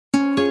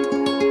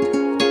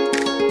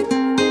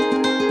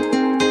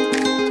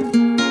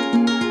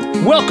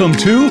Welcome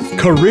to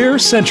Career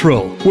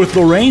Central with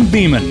Lorraine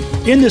Beeman.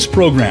 In this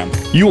program,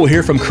 you will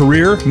hear from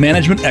career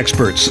management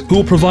experts who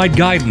will provide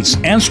guidance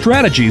and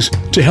strategies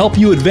to help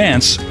you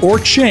advance or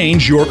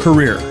change your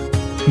career.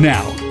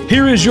 Now,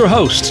 here is your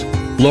host,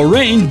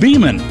 Lorraine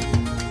Beeman.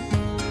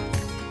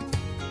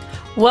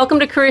 Welcome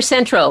to Career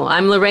Central.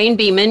 I'm Lorraine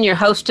Beeman, your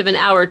host of an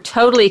hour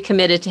totally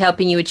committed to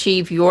helping you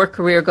achieve your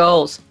career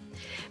goals.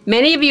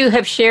 Many of you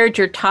have shared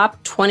your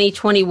top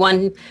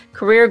 2021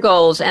 career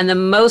goals, and the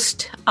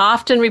most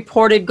often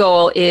reported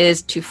goal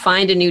is to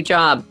find a new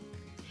job.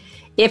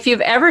 If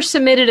you've ever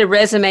submitted a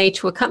resume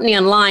to a company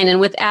online and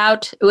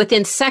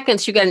within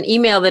seconds you got an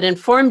email that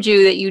informed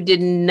you that you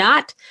did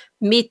not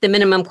meet the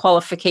minimum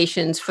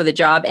qualifications for the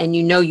job, and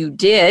you know you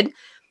did,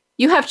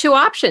 you have two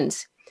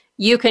options.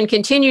 You can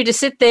continue to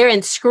sit there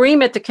and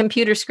scream at the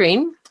computer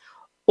screen,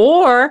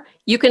 or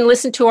you can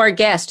listen to our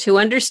guest who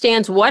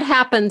understands what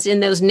happens in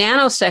those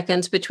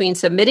nanoseconds between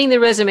submitting the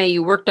resume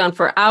you worked on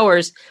for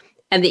hours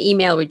and the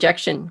email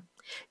rejection.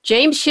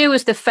 James Hsu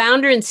is the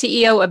founder and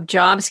CEO of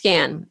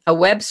JobScan, a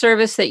web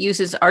service that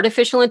uses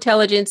artificial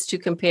intelligence to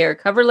compare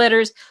cover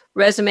letters,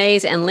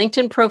 resumes, and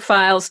LinkedIn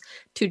profiles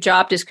to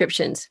job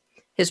descriptions.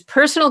 His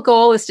personal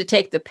goal is to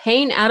take the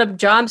pain out of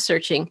job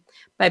searching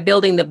by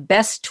building the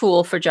best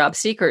tool for job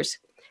seekers.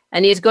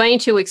 And he's going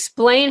to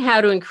explain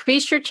how to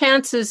increase your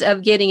chances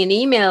of getting an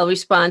email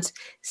response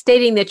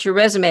stating that your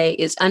resume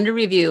is under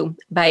review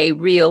by a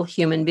real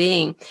human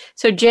being.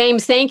 So,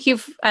 James, thank you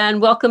and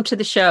welcome to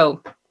the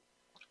show.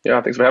 Yeah,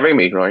 thanks for having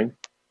me, Ryan.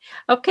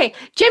 Okay.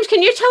 James,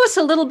 can you tell us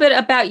a little bit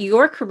about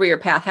your career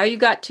path, how you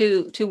got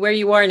to where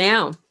you are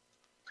now?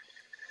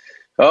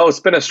 Oh,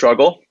 it's been a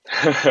struggle.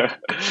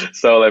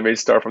 So let me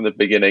start from the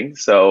beginning.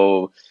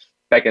 Start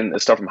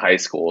from high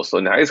school. So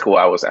in high school,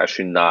 I was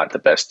actually not the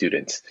best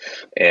student.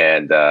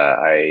 And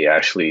I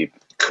actually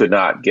could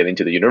not get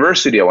into the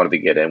university I wanted to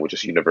get in, which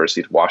is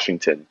University of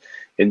Washington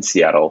in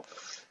Seattle,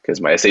 because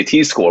my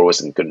SAT score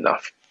wasn't good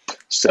enough.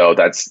 So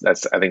I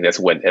think that's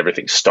when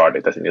everything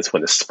started. I think that's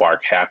when the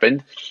spark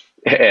happened.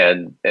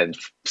 And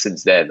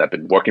since then, I've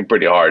been working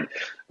pretty hard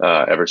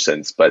ever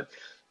since. But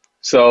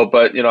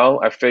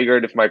I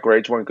figured if my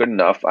grades weren't good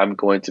enough, I'm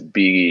going to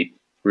be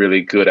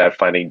really good at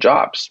finding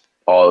jobs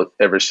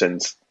ever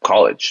since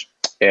college.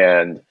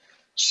 And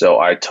so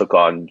I took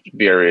on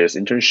various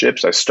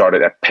internships. I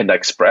started at Panda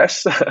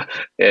Express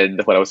when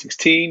I was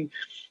 16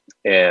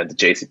 and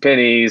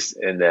JCPenney's.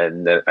 And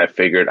then I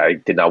figured I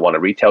did not want a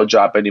retail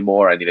job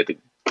anymore. I needed to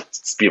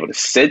be able to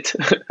sit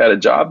at a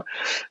job.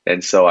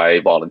 And so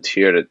I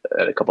volunteered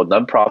at a couple of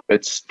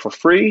nonprofits for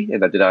free,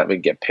 and I did not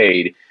even get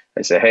paid.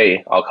 I said,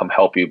 hey, I'll come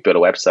help you build a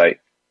website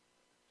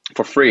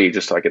for free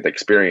just so I get the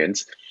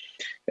experience.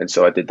 And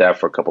so I did that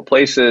for a couple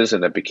places,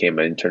 and I became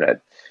an intern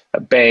at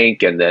a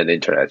bank, and then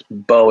intern at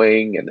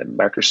Boeing, and then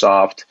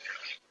Microsoft,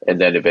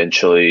 and then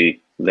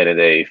eventually landed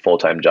a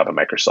full-time job at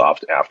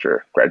Microsoft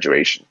after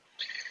graduation.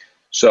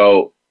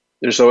 So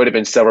there's already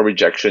been several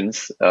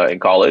rejections in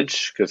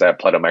college because I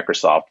applied to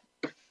Microsoft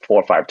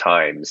 4 or 5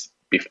 times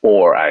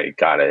before I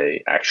got an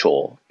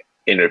actual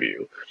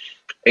interview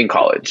in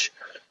college.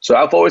 So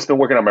I've always been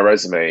working on my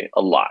resume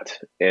a lot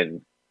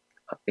in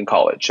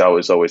college. I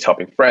was always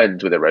helping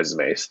friends with their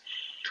resumes.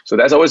 So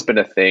that's always been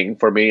a thing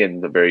for me,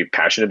 and I'm very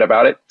passionate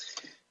about it.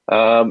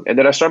 And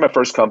then I started my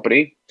first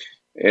company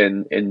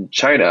in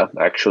China,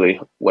 actually,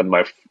 when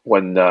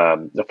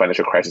the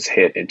financial crisis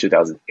hit in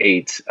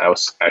 2008. I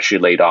was actually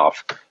laid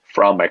off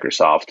from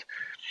Microsoft.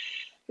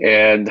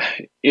 And,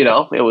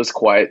 it was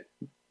quite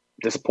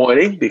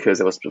disappointing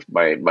because it was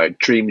my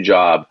dream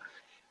job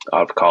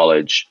out of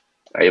college.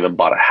 I even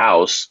bought a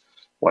house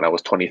when I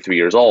was 23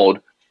 years old.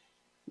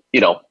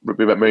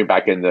 Remembering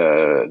back in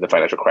the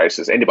financial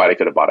crisis, anybody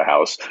could have bought a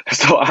house.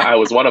 So I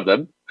was one of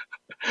them,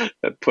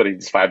 putting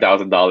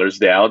 $5,000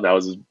 down. I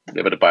was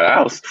able to buy a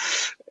house.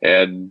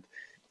 And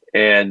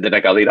then I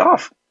got laid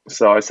off.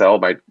 So I said, oh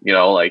my,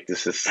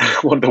 this is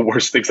one of the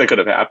worst things that could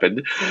have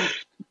happened.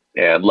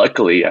 And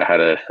luckily I had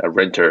a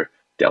renter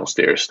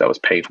downstairs that was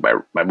paying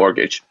for my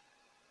mortgage.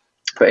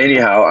 But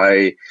anyhow,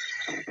 I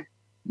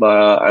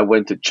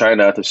went to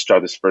China to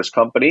start this first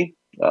company.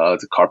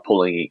 It's a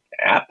carpooling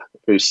app,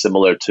 very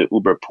similar to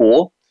Uber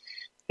Pool.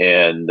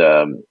 And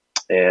at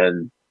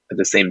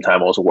the same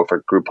time, I also worked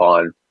for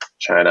Groupon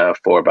China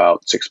for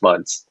about 6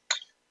 months.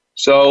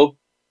 So,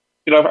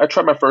 I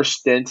tried my first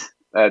stint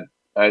at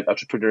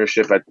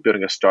entrepreneurship, at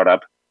building a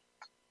startup,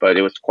 but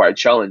it was quite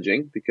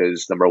challenging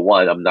because number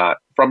one, I'm not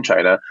from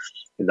China.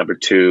 And number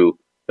two,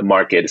 the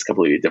market is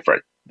completely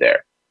different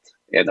there.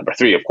 And number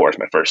three, of course,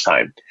 my first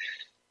time.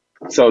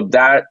 So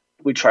that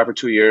we tried for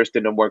 2 years,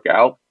 didn't work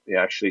out. It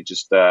actually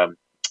just, it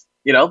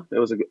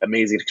was an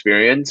amazing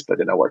experience, but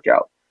did not work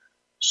out.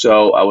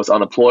 So I was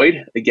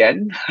unemployed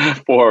again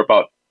for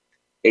about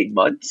 8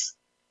 months,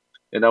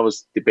 and I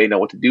was debating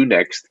on what to do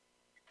next.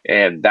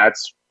 And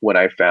that's when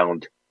I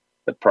found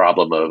the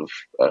problem of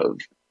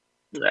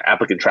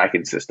applicant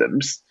tracking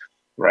systems,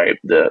 right?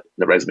 The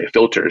resume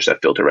filters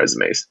that filter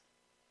resumes.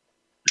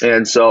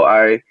 And so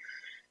I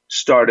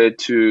started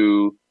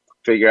to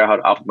figure out how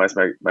to optimize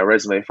my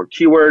resume for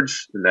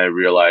keywords. And then I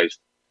realized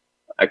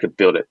I could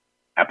build an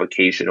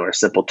application or a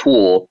simple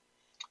tool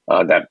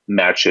that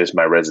matches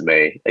my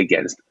resume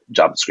against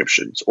job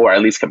descriptions, or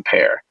at least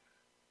compare,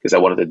 because I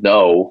wanted to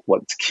know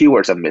what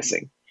keywords I'm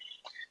missing.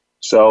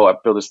 So I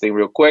built this thing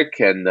real quick,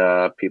 and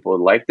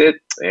people liked it,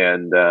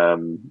 and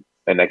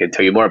I can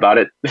tell you more about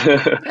it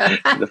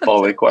in the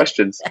following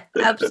questions.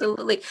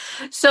 Absolutely.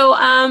 So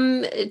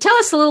tell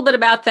us a little bit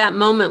about that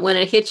moment when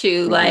it hit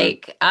you,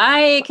 like,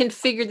 I can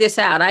figure this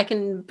out. I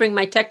can bring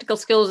my technical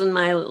skills and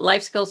my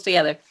life skills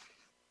together.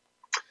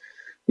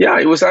 Yeah,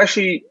 it was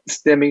actually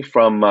stemming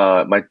from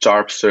my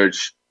job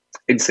search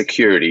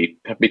insecurity,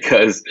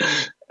 because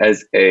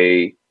as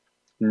a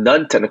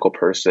non-technical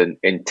person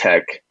in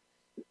tech,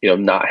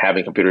 not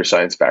having computer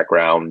science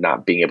background,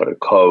 not being able to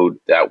code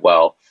that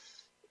well,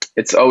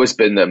 it's always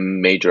been a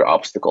major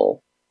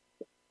obstacle,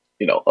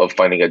 of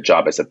finding a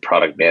job as a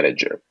product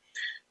manager,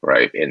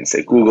 right? In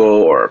say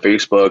Google or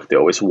Facebook, they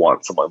always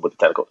want someone with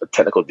a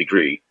technical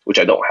degree, which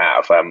I don't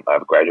have.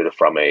 I've graduated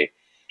from a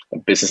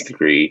business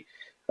degree,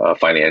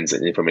 finance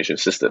and information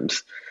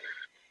systems.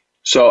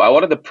 So I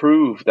wanted to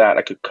prove that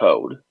I could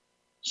code.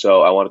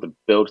 So I wanted to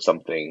build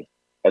something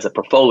as a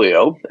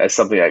portfolio, as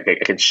something I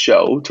can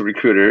show to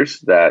recruiters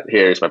that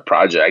here's my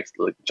project,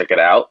 check it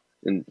out.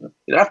 And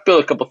I've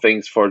built a couple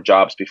things for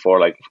jobs before,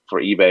 like for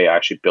eBay. I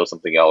actually built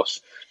something else,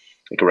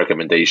 like a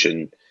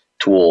recommendation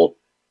tool.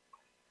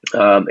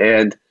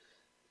 And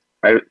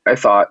I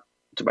thought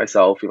to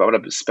myself, if I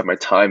want to spend my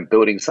time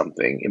building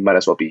something, it might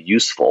as well be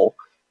useful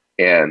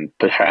and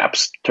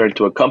perhaps turn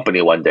to a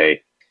company one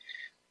day.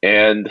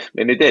 And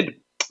it did.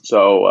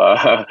 So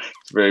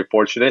it's very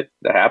fortunate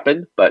that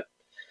happened. But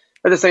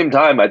at the same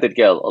time, I did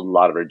get a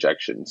lot of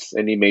rejections.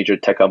 Any major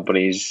tech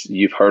companies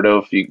you've heard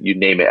of, you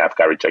name it, I've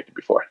got rejected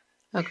before.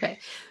 Okay.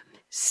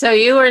 So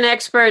you were an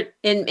expert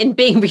in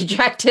being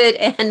rejected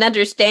and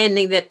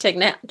understanding that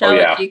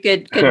technology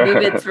could move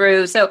it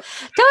through. So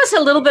tell us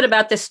a little bit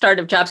about this start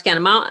of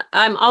JobScan.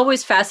 I'm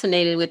always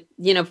fascinated with,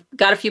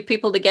 got a few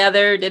people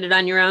together, did it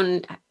on your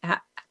own. How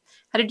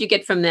did you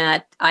get from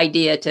that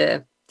idea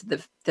to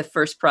the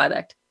first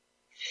product?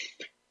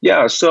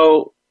 Yeah.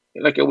 So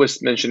like I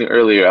was mentioning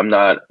earlier, I'm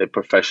not a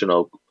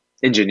professional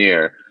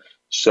engineer.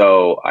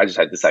 So I just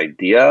had this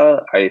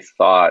idea. I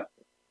thought,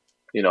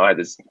 I had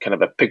this kind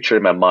of a picture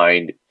in my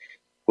mind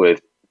with,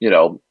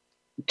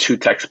 two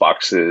text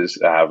boxes.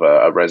 I have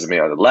a resume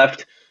on the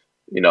left.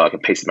 I can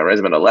paste in my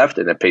resume on the left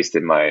and then paste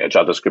in my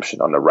job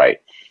description on the right,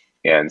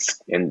 and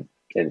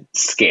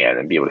scan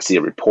and be able to see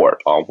a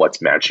report on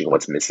what's matching,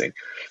 what's missing.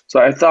 So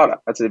I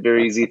thought that's a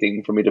very easy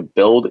thing for me to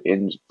build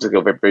in like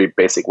a very, very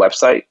basic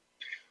website.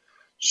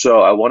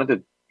 So I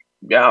wanted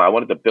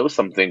to build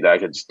something that I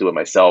could just do it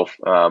myself,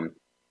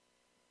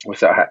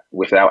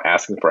 without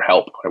asking for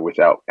help, or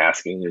without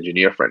asking an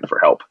engineer friend for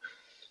help.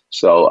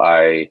 So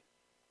I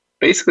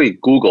basically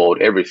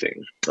Googled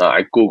everything.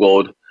 I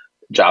Googled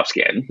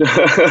JobScan.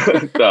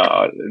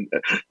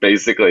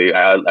 Basically,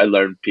 I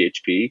learned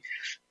PHP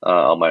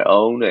on my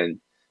own, and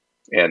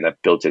I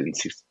built it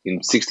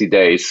in 60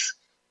 days.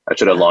 I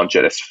tried to launch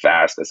it as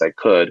fast as I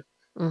could.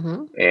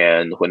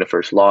 And when it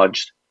first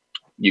launched,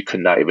 you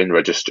could not even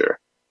register.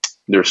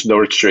 There's no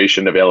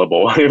registration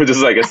available. It was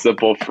just like a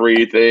simple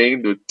free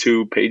thing with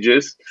 2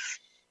 pages.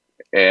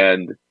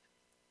 And,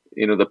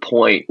 the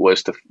point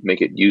was to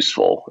make it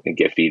useful and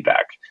get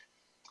feedback.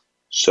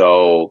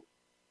 So,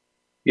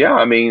 yeah,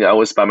 I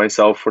was by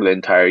myself for the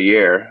entire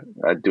year,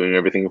 doing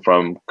everything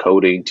from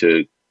coding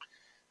to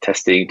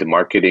testing to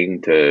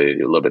marketing to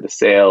a little bit of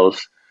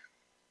sales.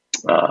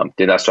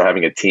 Did not start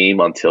having a team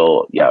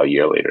until, a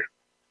year later.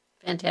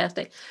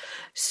 Fantastic.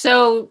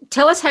 So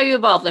tell us how you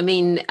evolved.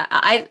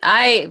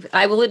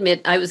 I will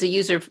admit I was a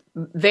user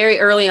very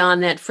early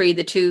on that free,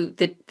 the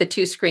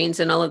two screens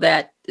and all of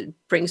that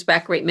brings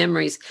back great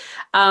memories.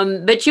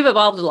 But you've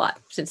evolved a lot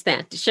since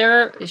then.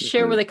 Share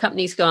where the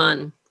company's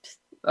gone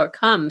or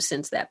come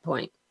since that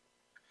point.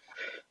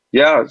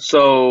 Yeah.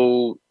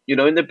 So,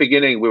 in the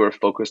beginning, we were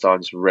focused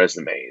on just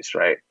resumes,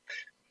 right?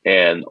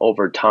 And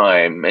over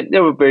time, and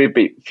there were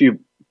very few,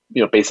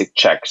 basic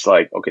checks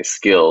like, okay,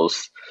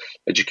 skills,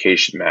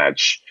 education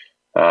match,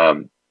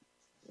 and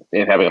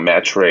having a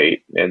match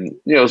rate, and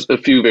a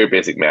few very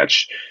basic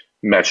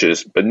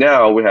matches. But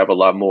now we have a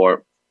lot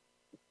more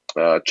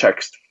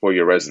checks for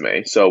your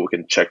resume. So we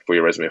can check for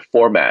your resume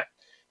format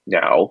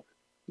now,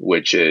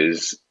 which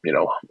is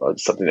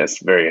something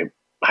that's very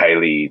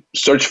highly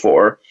searched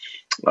for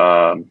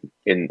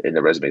in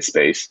the resume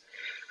space.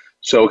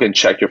 So we can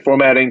check your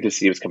formatting to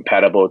see if it's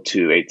compatible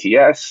to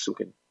ATS. We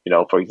can,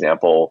 for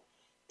example,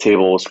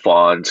 tables,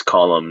 fonts,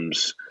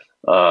 columns,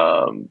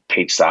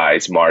 page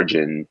size,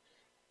 margin,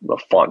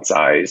 font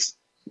size,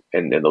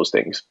 and those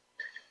things.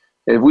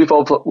 And we've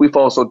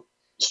also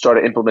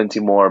started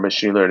implementing more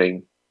machine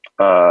learning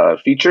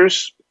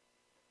features.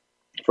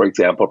 For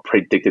example,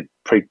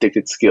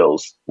 predicted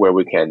skills, where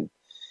we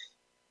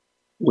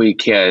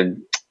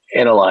can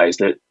analyze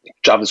the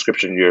job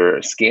description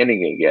you're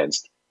scanning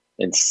against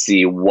and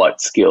see what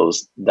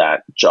skills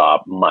that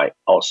job might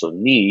also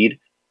need,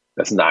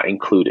 that's not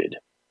included.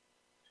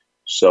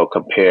 So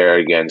compare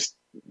against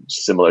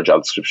similar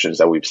job descriptions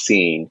that we've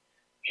seen.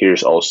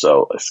 Here's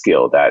also a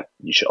skill that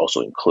you should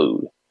also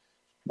include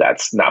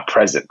that's not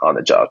present on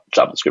the job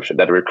description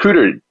that the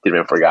recruiter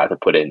didn't forgot to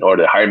put in or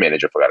the hiring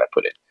manager forgot to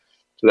put in.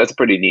 So that's a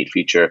pretty neat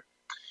feature.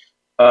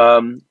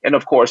 And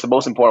of course, the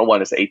most important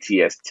one is the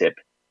ATS tip,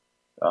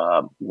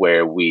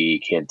 where we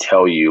can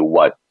tell you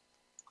what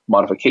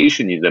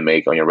modification you need to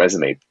make on your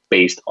resume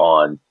based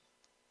on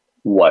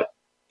what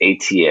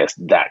ATS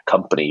that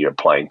company you're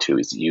applying to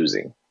is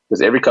using.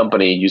 Because every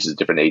company uses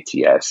different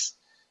ATS,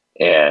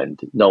 and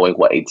knowing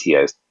what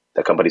ATS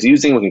that company is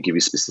using, we can give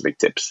you specific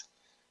tips.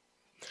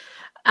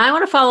 I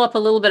want to follow up a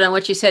little bit on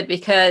what you said,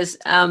 because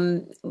a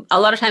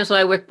lot of times when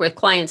I work with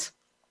clients,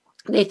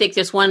 they think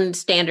there's one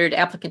standard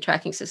applicant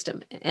tracking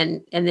system,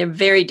 and they're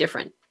very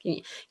different.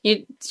 Can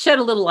you shed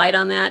a little light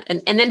on that?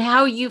 And then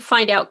how you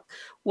find out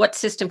what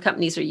system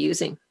companies are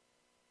using?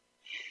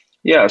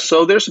 Yeah,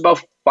 so there's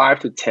about 5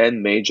 to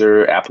 10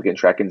 major applicant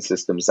tracking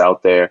systems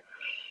out there.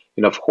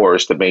 And of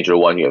course, the major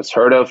one you have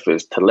heard of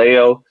is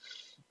Taleo,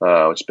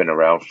 which has been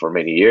around for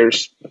many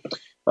years.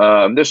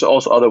 There's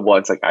also other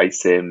ones like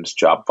iCIMS,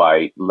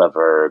 JobVite,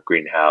 Lever,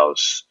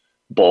 Greenhouse,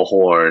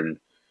 Bullhorn,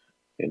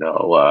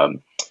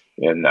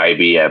 and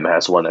IBM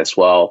has one as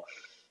well.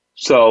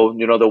 So,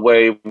 the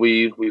way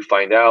we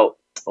find out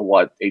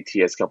what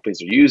ATS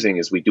companies are using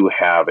is we do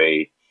have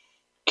a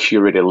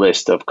curated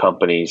list of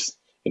companies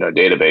in our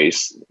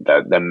database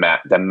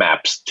that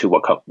maps to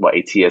what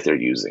ATS they're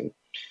using.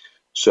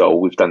 So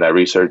we've done that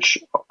research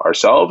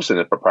ourselves, and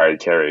it's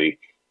proprietary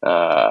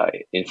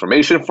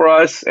information for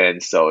us,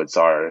 and so it's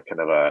our kind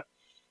of a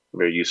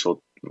very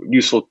useful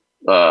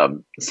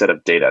set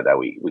of data that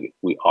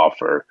we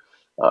offer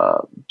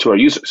to our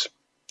users.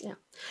 Yeah.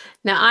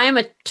 Now, I am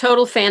a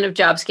total fan of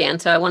JobScan,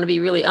 so I want to be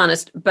really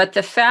honest. But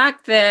the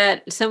fact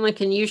that someone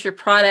can use your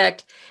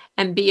product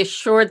and be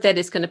assured that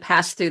it's going to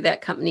pass through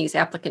that company's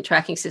applicant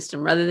tracking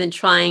system rather than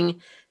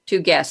trying to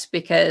guess,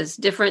 because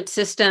different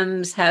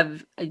systems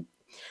have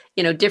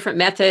different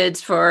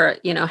methods for,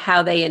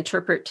 how they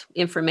interpret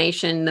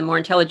information. The more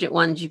intelligent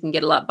ones you can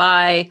get a lot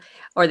by,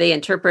 or they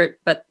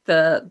interpret, but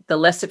the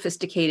less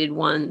sophisticated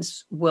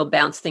ones will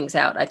bounce things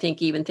out. I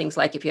think even things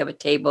like if you have a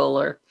table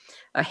or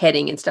a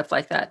heading and stuff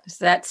like that. Is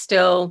that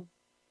still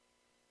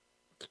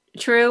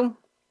true?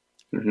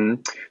 Mm-hmm.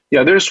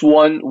 Yeah, there's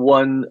one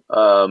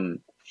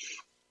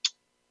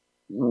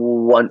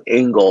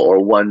angle or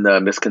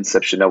one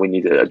misconception that we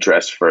need to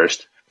address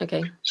first.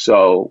 Okay.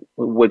 So,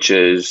 which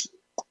is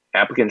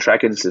applicant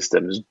tracking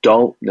systems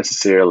don't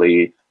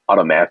necessarily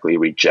automatically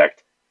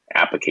reject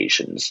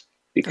applications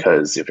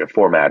because if you're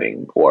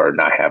formatting or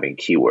not having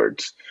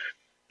keywords.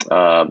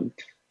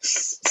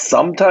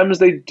 Sometimes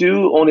they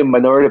do, only a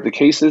minority of the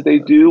cases they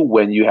do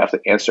when you have to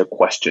answer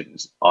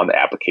questions on the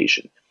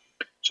application.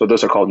 So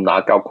those are called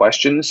knockout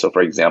questions. So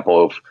for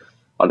example, if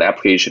on the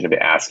application, if it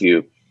asks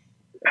you,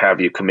 have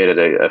you committed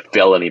a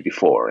felony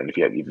before? And if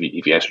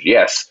you answered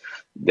yes,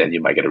 then you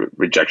might get a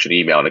rejection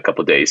email in a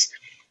couple of days.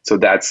 So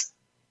that's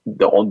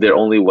their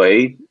only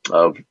way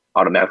of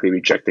automatically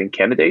rejecting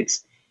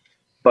candidates.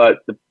 But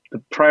the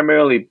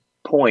primarily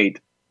point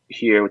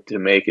here to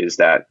make is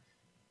that,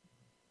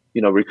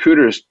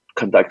 recruiters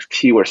conduct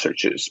keyword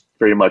searches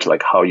very much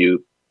like how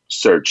you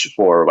search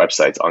for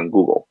websites on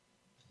Google,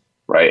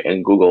 right?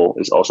 And Google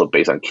is also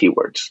based on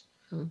keywords.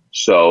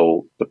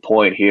 So the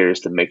point here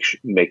is to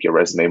make your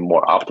resume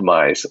more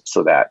optimized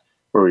so that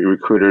when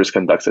recruiters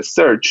conduct a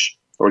search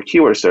or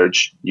keyword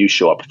search, you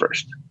show up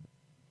first,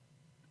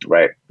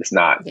 right? It's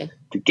not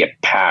to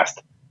get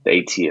past the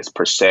ATS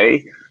per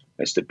se.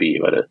 It's to be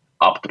able to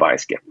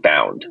optimize, get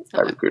found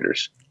by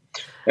recruiters.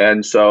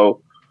 And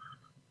so,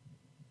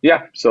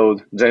 so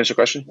does that answer your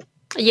question?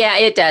 Yeah,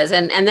 it does.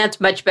 And that's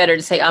much better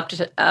to say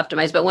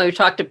optimize. But when we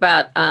talked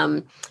about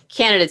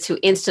candidates who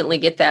instantly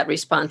get that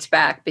response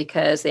back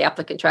because the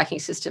applicant tracking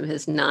system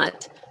has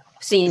not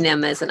seen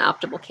them as an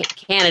optimal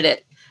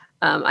candidate,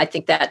 I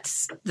think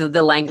that's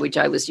the language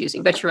I was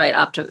using. But you're right,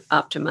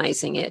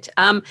 optimizing it.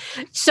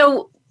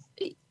 So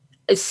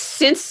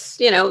since,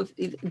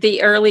 the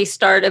early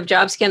start of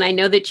JobScan, I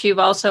know that you've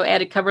also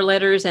added cover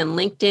letters and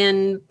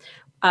LinkedIn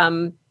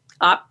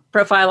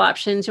profile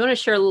options. You want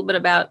to share a little bit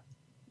about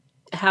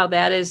how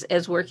that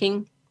is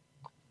working?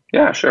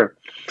 Yeah, sure.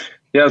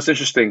 Yeah, it's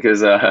interesting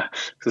because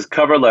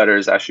cover letter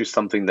is actually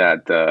something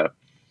that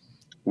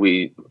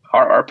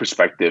our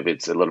perspective,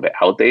 it's a little bit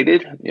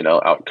outdated.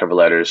 Cover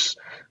letters,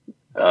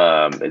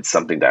 it's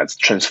something that's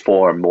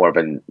transformed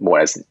more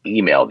as an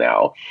email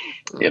now.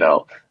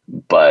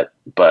 But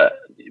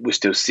we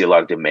still see a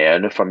lot of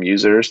demand from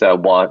users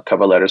that want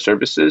cover letter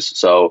services.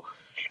 So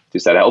they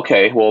said,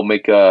 okay, we'll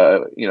make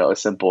a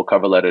simple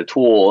cover letter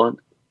tool.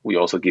 We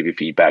also give you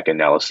feedback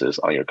analysis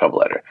on your cover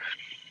letter.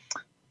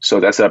 So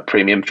that's a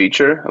premium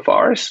feature of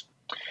ours.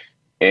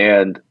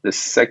 And the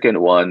second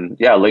one,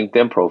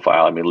 LinkedIn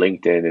profile. I mean,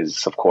 LinkedIn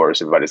is, of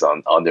course, everybody's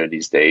on there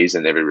these days,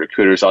 and every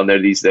recruiter's on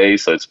there these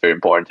days. So it's very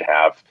important to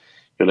have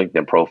your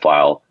LinkedIn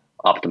profile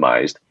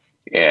optimized.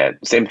 And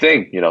same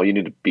thing, you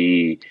need to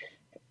be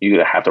you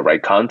gotta have the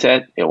right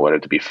content in order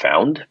to be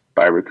found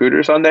by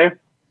recruiters on there.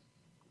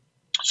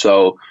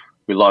 So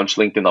we launched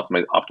LinkedIn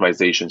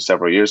optimization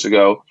several years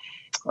ago.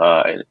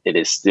 And it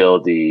is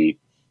still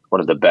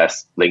one of the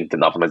best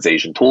LinkedIn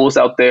optimization tools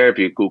out there. If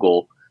you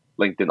Google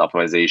LinkedIn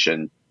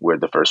optimization, we're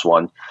the first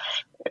one.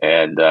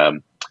 And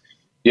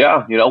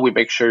we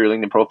make sure your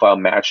LinkedIn profile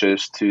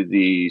matches to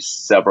the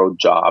several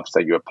jobs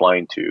that you're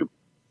applying to.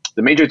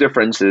 The major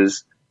difference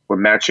is we're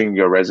matching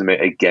your resume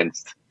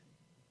against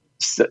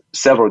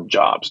several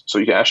jobs. So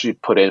you can actually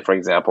put in, for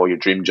example, your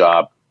dream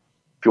job.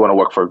 If you want to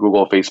work for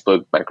Google,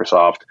 Facebook,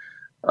 Microsoft,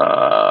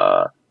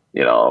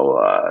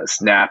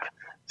 Snap,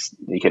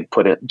 you can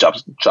put in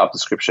job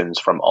descriptions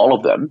from all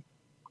of them,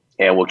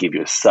 and we'll give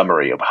you a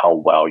summary of how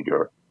well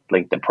your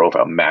LinkedIn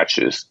profile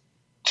matches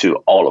to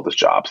all of those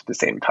jobs at the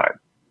same time.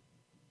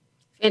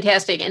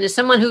 Fantastic. And as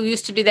someone who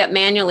used to do that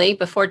manually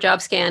before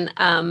JobScan,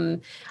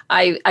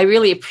 I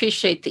really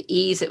appreciate the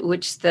ease at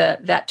which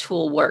that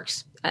tool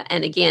works.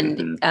 And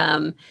again,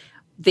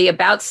 the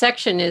About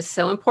section is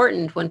so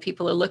important when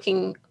people are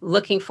looking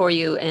for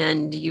you,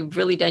 and you've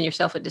really done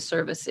yourself a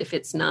disservice if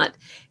it's not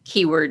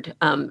keyword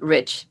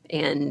rich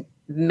and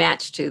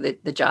matched to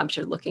the jobs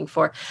you're looking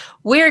for.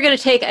 We're going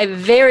to take a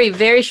very,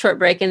 very short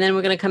break, and then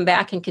we're going to come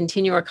back and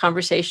continue our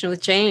conversation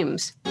with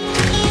James.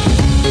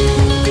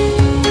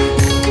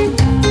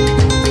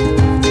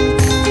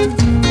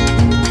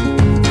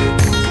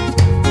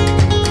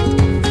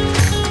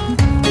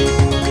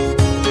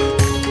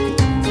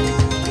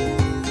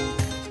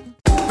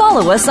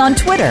 Follow us on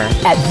Twitter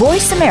at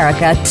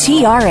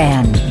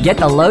VoiceAmericaTRN. Get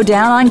the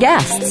lowdown on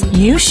guests,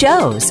 new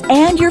shows,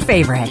 and your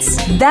favorites.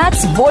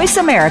 That's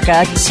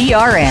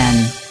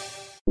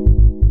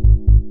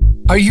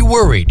VoiceAmericaTRN. Are you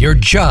worried your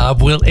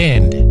job will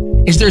end?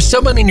 Is there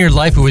someone in your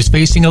life who is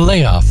facing a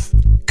layoff?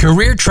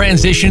 Career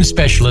transition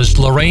specialist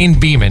Lorraine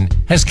Beeman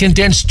has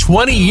condensed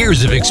 20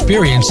 years of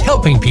experience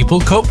helping people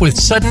cope with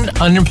sudden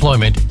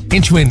unemployment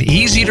into an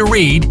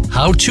easy-to-read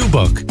how-to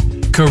book,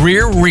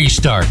 Career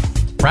Restart.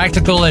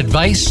 Practical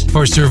advice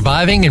for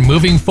surviving and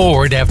moving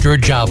forward after a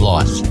job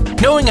loss.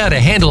 Knowing how to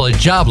handle a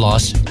job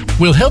loss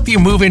will help you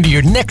move into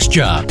your next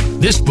job.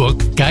 This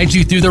book guides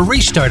you through the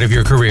restart of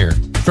your career,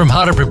 from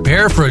how to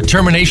prepare for a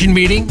termination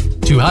meeting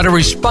to how to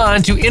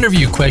respond to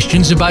interview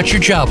questions about your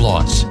job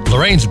loss.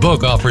 Lorraine's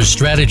book offers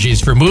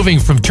strategies for moving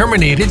from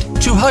terminated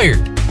to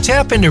hired.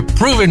 Tap into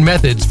proven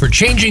methods for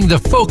changing the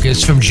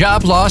focus from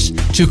job loss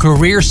to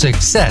career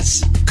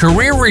success.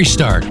 Career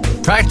Restart.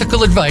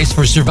 Practical advice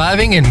for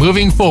surviving and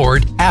moving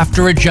forward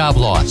after a job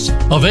loss.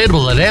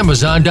 Available at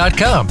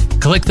Amazon.com.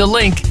 Click the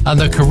link on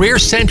the Career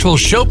Central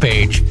show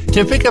page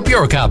to pick up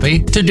your copy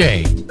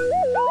today.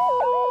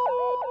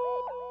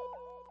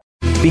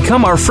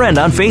 Become our friend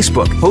on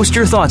Facebook. Post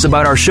your thoughts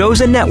about our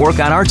shows and network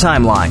on our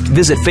timeline.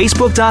 Visit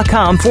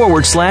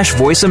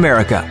Facebook.com/Voice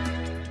America.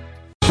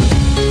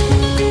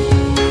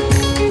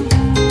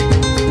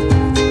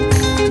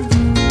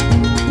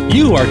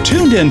 You are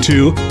tuned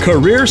into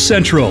Career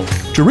Central.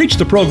 To reach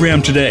the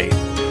program today,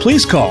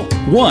 please call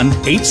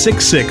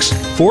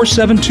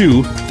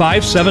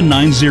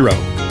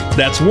 1-866-472-5790.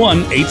 That's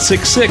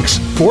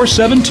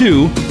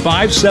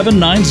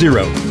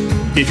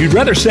 1-866-472-5790. If you'd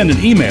rather send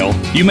an email,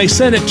 you may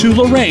send it to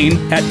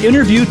Lorraine at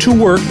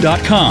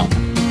interview2work.com.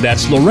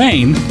 That's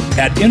Lorraine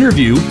at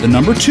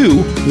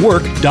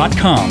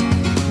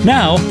interview2work.com.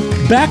 Now,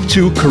 back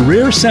to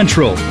Career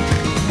Central.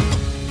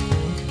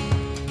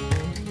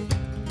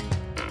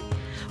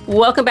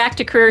 Welcome back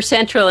to Career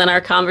Central and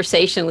our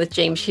conversation with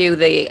James Hugh,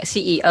 the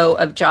CEO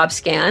of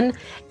JobScan.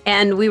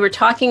 And we were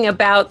talking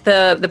about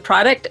the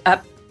product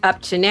up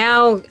to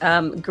now.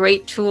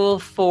 Great tool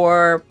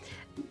for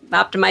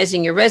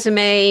optimizing your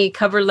resume,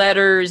 cover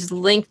letters,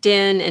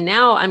 LinkedIn. And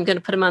now I'm going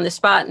to put them on the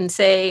spot and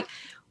say,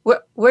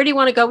 where do you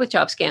want to go with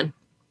JobScan?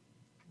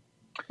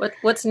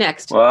 What's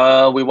next?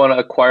 Well, we want to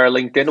acquire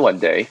LinkedIn one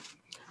day.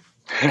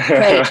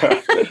 Great.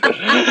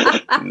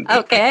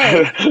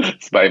 Okay.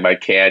 It's my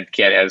canned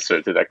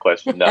answer to that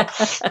question. No,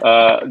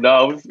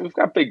 no, we've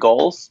got big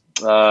goals.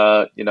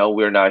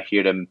 We're not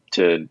here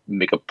to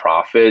make a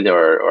profit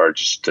or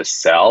just to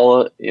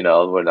sell.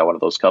 We're not one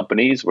of those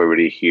companies. We're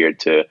really here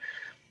to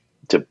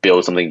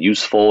build something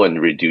useful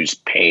and reduce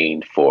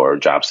pain for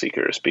job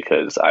seekers,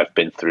 because I've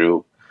been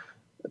through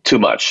too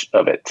much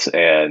of it,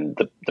 and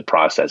the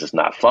process is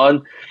not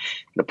fun.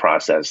 The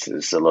process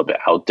is a little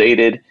bit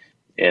outdated,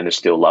 and there's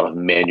still a lot of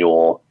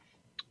manual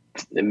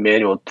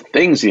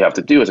things you have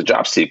to do as a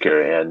job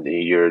seeker, and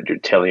you're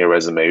tailing your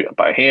resume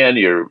by hand.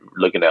 You're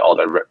looking at all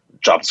the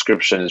job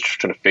descriptions,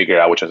 trying to figure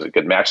out which one's a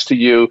good match to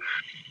you.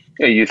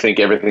 And you think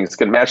everything's a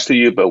good match to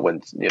you, but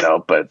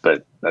but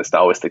that's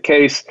not always the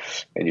case.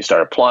 And you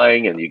start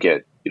applying, and you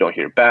don't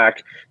hear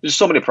back. There's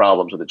so many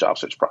problems with the job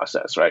search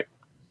process, right?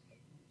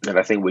 And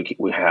I think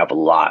we have a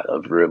lot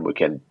of room. We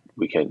can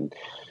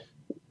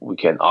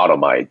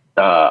automate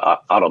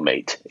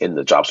in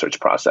the job search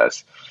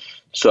process.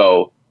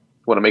 So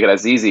we want to make it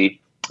as easy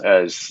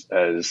as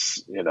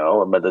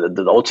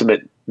the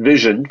ultimate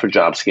vision for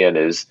JobScan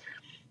is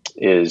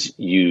is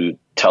you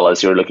tell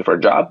us you're looking for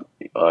a job.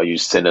 You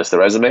send us the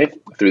resume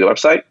through the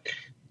website,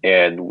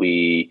 and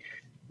we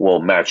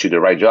will match you the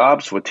right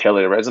jobs. We'll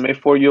tailor the resume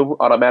for you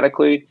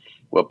automatically.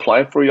 We'll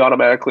apply for you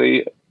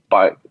automatically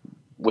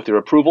with your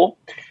approval.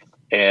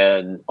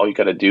 And all you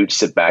got to do is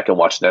sit back and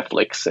watch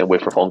Netflix and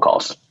wait for phone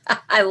calls.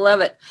 I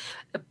love it.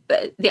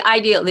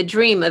 The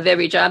dream of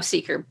every job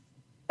seeker.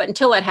 But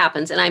until that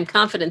happens, and I'm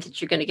confident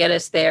that you're going to get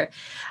us there,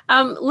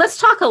 let's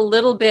talk a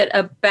little bit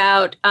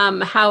about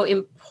how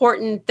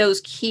important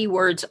those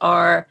keywords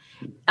are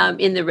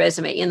in the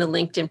resume, in the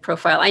LinkedIn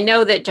profile. I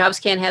know that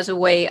JobScan has a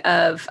way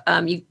of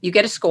you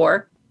get a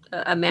score,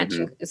 a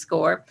matching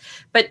score,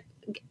 but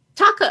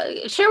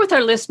share with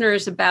our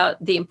listeners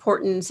about the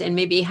importance and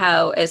maybe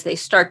how, as they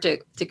start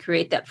to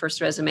create that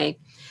first resume,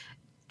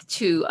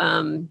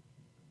 to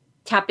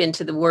tap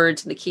into the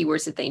words and the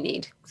keywords that they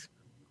need.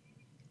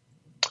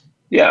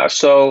 Yeah.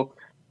 So,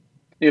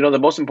 the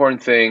most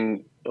important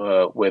thing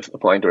with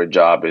applying to a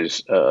job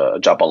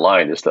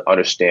online is to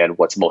understand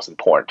what's most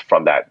important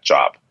from that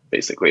job,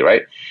 basically,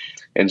 right?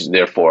 And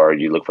therefore,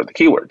 you look for the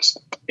keywords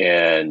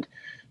and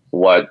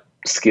what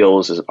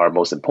skills are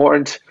most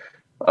important.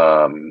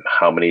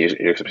 How many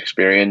years of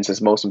experience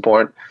is most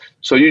important.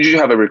 So you usually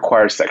have a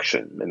required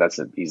section, and that's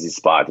an easy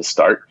spot to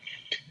start.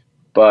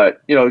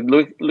 But,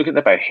 looking at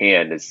that by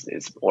hand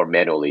or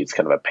manually, it's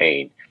kind of a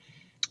pain.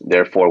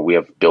 Therefore, we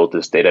have built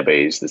this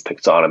database, this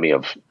taxonomy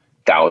of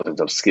thousands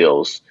of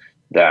skills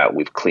that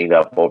we've cleaned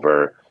up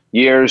over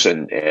years,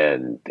 and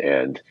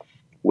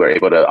we're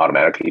able to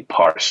automatically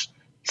parse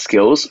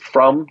skills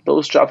from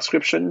those job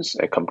descriptions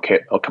and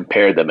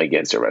compare them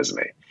against your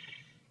resume.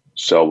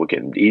 So we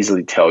can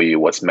easily tell you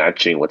what's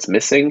matching, what's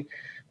missing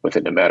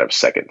within a matter of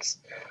seconds.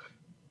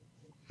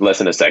 Less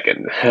than a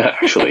second,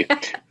 actually.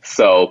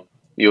 So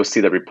you'll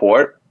see the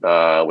report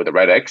with the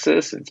red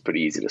X's. It's pretty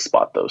easy to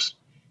spot those.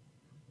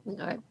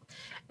 Okay.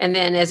 And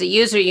then as a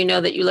user, you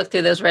know that you look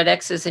through those red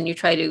X's and you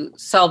try to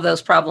solve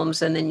those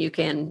problems, and then you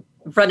can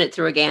run it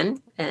through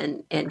again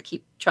and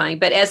keep trying.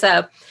 But as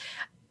an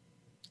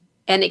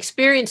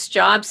experienced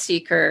job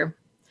seeker,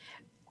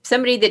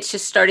 somebody that's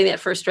just starting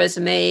that first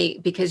resume,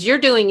 because you're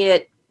doing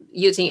it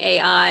using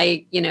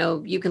AI,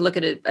 you can look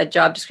at a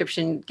job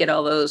description, get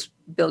all those,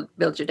 build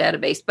your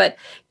database. But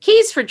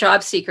keys for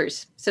job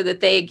seekers so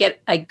that they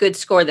get a good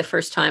score the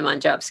first time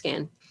on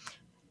JobScan.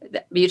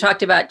 You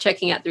talked about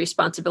checking out the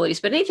responsibilities,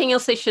 but anything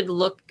else they should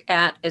look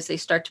at as they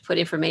start to put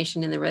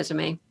information in the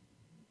resume?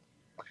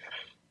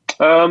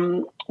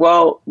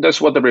 Well,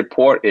 that's what the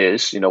report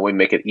is. We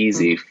make it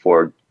easy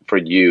for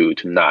you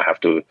to not have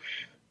to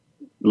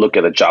look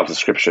at the job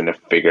description and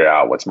figure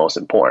out what's most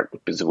important,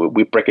 because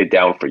we break it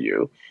down for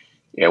you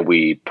and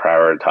we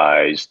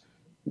prioritize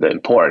the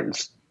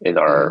importance in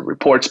our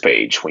reports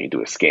page when you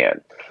do a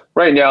scan.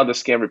 Right now, the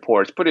scan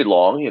report is pretty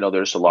long.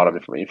 There's a lot of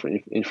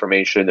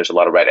information. There's a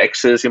lot of red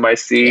X's you might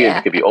see. And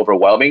it can be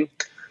overwhelming.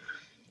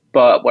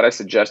 But what I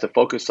suggest to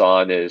focus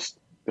on is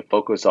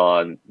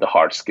the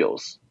hard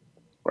skills,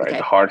 right? Okay.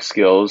 The hard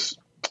skills,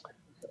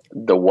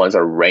 the ones that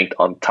are ranked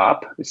on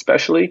top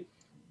especially,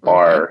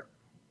 are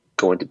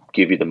going to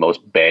give you the most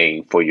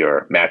bang for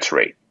your match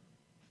rate,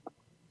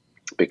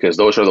 because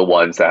those are the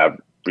ones that have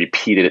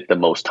repeated it the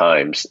most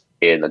times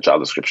in a job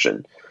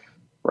description.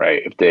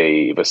 Right.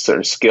 If a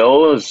certain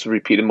skill is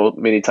repeated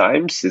many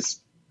times, it's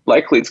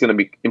likely it's going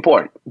to be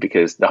important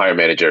because the hiring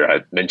manager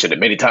had mentioned it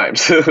many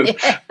times.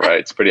 Right.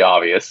 It's pretty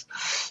obvious.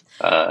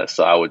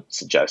 So I would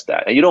suggest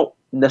that. And you don't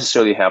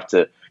necessarily have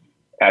to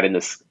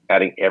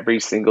adding every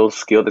single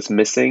skill that's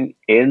missing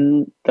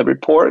in the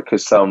report,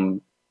 because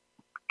some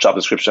job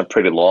descriptions are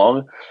pretty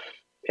long.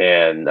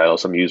 And I know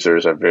some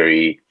users are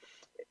very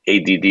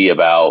ADD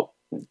about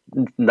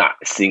not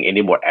seeing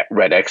any more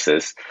red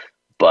X's,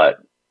 but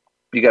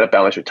you got to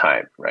balance your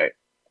time, right?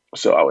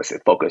 So I would say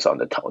focus on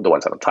the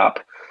ones on the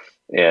top.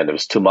 And if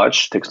it's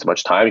takes too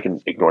much time, you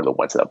can ignore the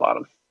ones at the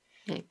bottom.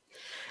 Okay.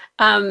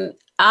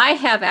 I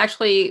have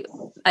actually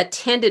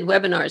attended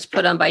webinars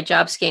put on by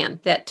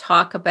JobScan that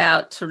talk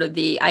about sort of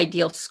the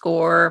ideal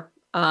score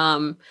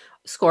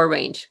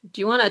range.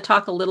 Do you want to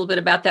talk a little bit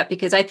about that?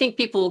 Because I think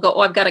people will go,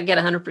 I've got to get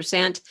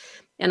 100%.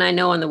 And I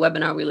know on the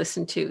webinar we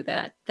listened to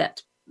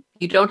that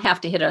you don't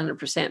have to hit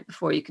 100%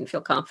 before you can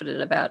feel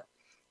confident about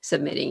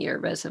submitting your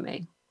resume.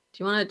 Do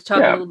you want to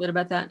talk a little bit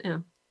about that?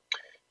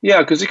 Yeah,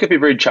 because it could be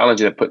very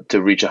challenging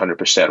to reach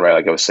 100%, right?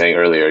 Like I was saying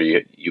earlier,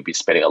 you'd be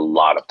spending a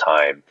lot of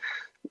time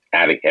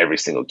adding every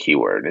single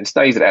keyword. And it's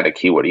not easy to add a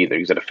keyword either.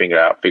 You got to figure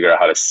out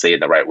how to say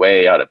it the right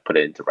way, how to put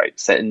it into the right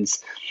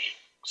sentence.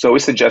 So we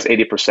suggest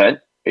 80%.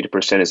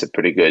 80% is a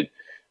pretty good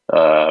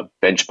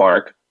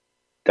benchmark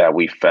that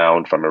we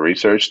found from our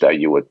research that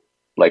you would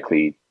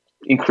likely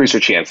increase your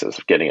chances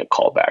of getting a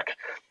call back.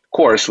 Of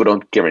course, we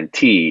don't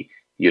guarantee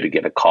you to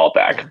get a call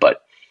back,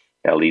 but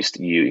at least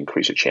you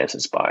increase your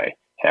chances by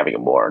having a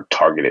more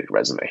targeted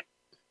resume.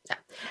 Yeah.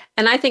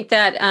 And I think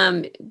that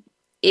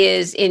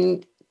is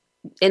in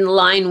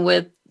line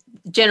with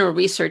general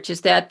research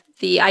is that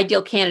the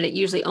ideal candidate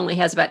usually only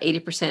has about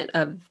 80%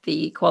 of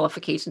the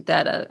qualifications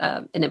that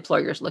an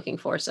employer is looking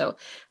for. So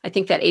I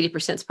think that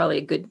 80% is probably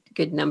a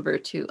good number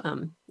to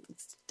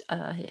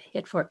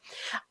hit for.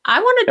 I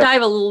want to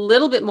dive a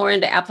little bit more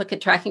into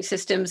applicant tracking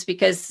systems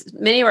because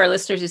many of our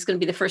listeners, it's going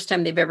to be the first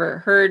time they've ever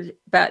heard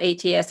about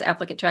ATS,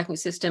 applicant tracking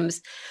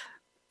systems.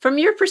 From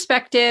your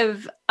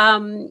perspective,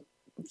 can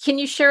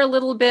you share a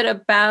little bit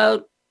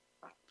about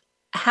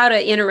how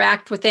to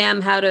interact with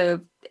them, how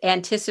to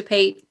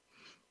anticipate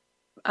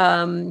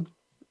how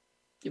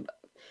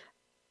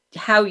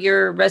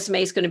your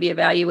resume is going to be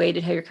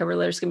evaluated, how your cover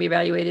letter is going to be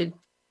evaluated?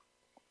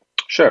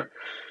 Sure.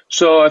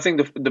 So I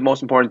think the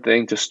most important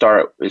thing to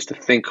start is to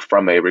think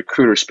from a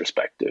recruiter's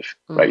perspective,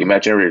 right?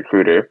 Imagine a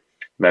recruiter.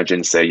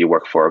 Imagine, say, you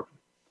work for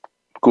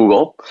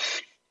Google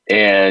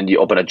and you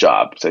open a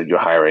job. So you're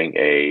hiring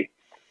a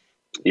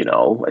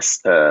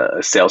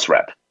sales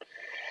rep.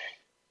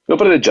 You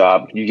open the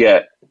job, you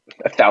get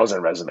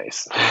 1,000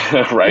 resumes,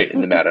 right,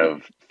 in the matter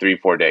of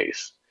 3-4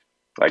 days.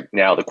 Like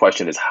now the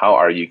question is, how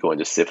are you going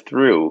to sift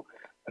through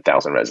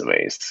 1,000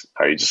 resumes?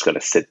 Are you just going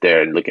to sit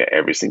there and look at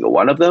every single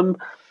one of them?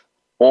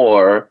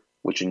 Or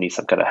would you need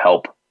some kind of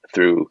help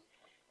through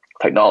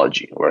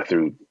technology or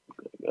through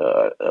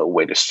a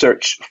way to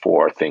search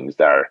for things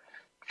that are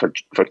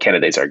for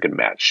candidates that are a good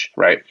match,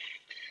 right?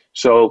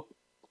 So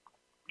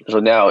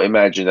now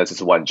imagine that's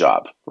just one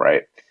job,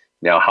 right?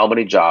 Now, how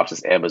many jobs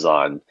does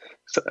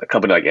a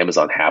company like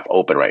Amazon have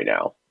open right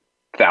now?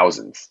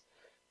 Thousands,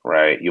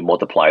 right? You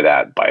multiply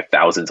that by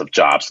thousands of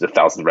jobs, the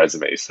 1,000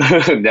 resumes.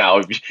 Now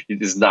it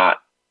is not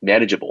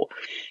manageable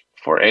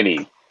for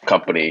any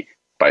company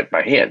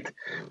by hand.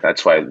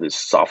 That's why this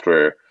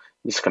software,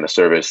 this kind of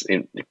service,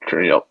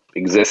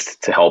 exists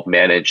to help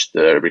manage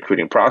the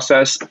recruiting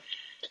process.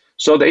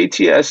 So the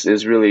ATS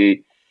is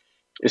really,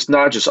 it's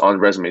not just on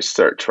resume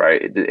search,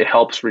 right? It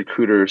helps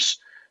recruiters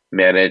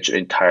manage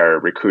entire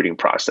recruiting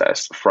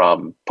process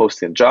from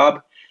posting a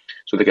job.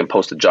 So they can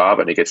post a job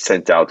and it gets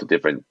sent out to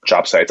different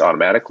job sites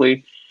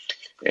automatically.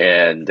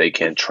 And they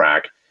can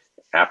track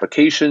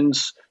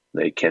applications.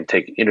 They can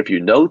take interview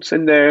notes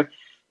in there.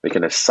 They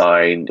can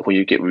assign when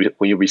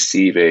you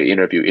receive a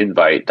interview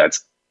invite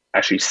that's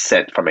actually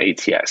sent from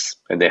ATS,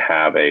 and they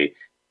have a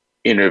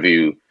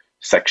interview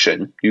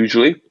section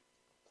usually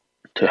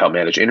to help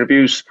manage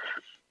interviews.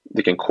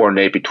 They can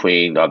coordinate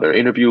between other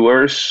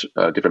interviewers,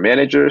 different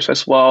managers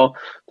as well.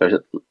 There's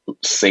a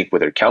sync with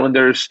their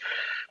calendars.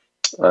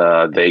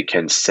 They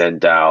can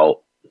send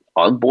out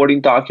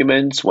onboarding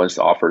documents once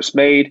the offer is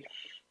made,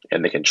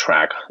 and they can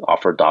track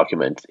offer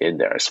documents in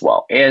there as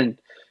well, and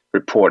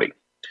reporting.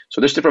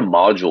 So there's different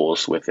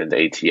modules within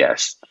the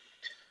ATS.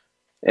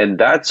 And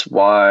that's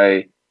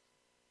why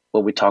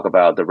when we talk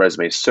about the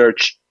resume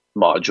search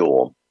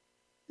module,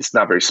 it's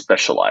not very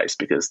specialized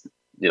because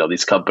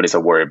these companies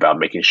are worried about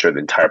making sure the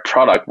entire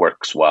product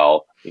works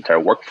well, the entire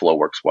workflow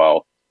works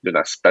well. They're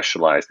not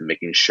specialized in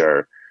making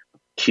sure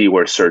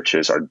keyword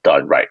searches are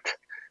done right.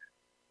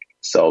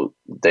 So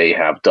they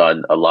have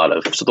done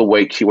so the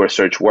way keyword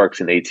search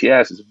works in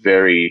ATS is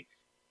very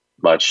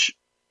much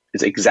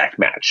is exact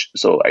match.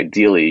 So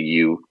ideally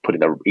you put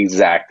in the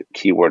exact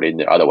keyword in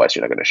there, otherwise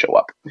you're not going to show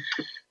up.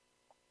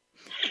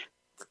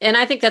 And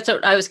I think that's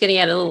what I was getting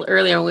at a little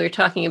earlier when we were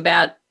talking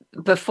about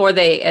before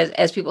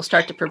as people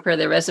start to prepare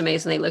their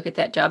resumes and they look at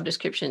that job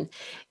description,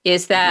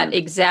 is that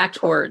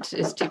exact words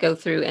is to go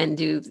through and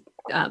do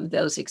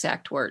those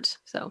exact words.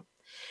 So,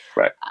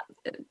 right.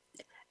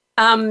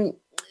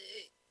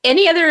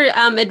 Any other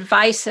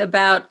advice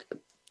about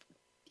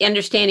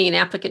understanding an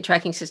applicant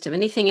tracking system?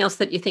 Anything else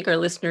that you think our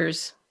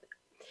listeners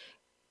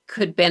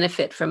could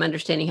benefit from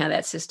understanding how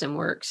that system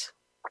works?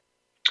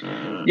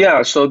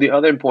 Yeah. So the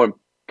other important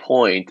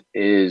point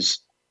is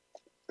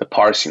the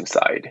parsing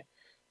side.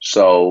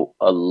 So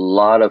a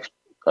lot of,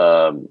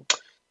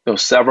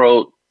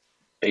 several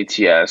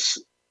ATS,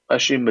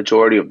 actually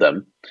majority of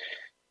them,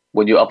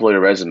 when you upload a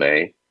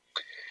resume,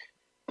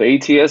 the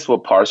ATS will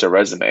parse a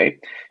resume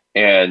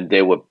and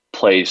they will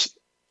place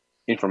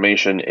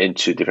information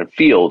into different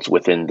fields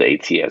within the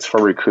ATS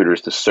for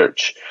recruiters to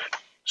search.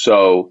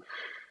 So,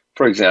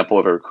 for example,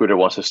 if a recruiter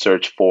wants to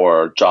search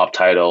for job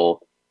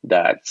title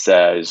that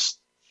says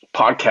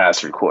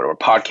podcast recorder or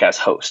podcast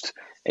host,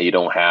 and you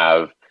don't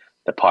have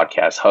the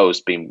podcast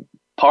host being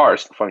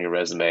parsed from your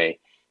resume,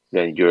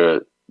 then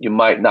you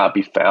might not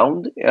be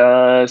found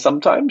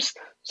sometimes.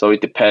 So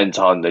it depends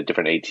on the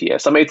different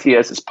ATS. Some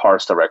ATS is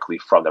parsed directly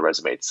from the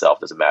resume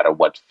itself. Doesn't matter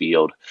what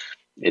field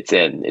it's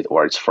in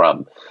or it's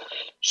from.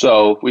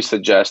 So we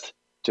suggest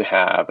to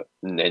have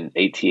an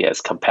ATS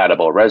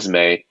compatible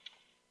resume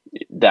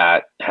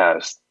that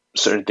has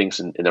certain things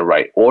in the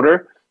right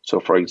order. So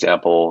for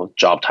example,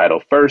 job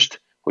title first.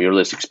 When you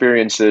list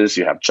experiences,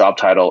 you have job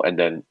title and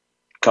then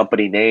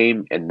company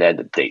name and then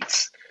the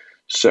dates.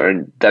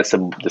 That's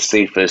the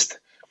safest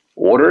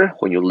order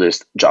when you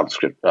list job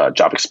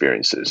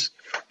experiences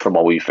from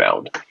what we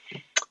found.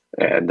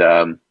 And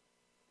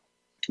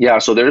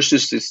so there's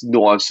just these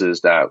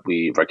nuances that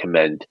we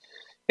recommend.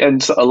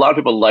 And so a lot of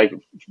people like,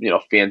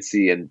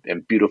 fancy and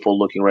beautiful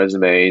looking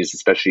resumes,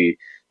 especially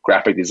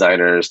graphic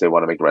designers. They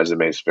want to make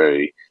resumes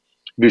very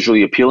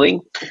visually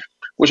appealing,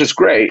 which is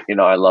great.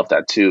 I love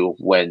that too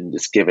when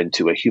it's given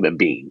to a human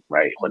being,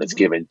 right? When it's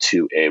given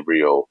to a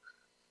real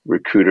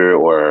recruiter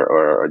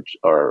or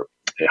a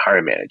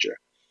hiring manager.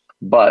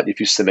 But if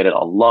you submit it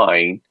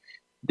online,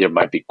 there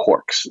might be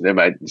quirks.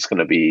 There's going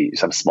to be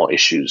some small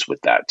issues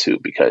with that too,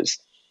 because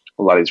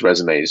a lot of these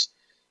resumes,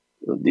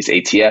 these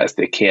ATS,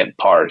 they can't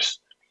parse.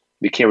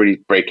 They can't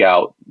really break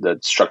out the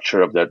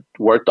structure of the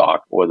Word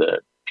doc or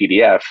the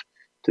PDF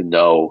to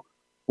know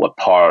what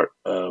part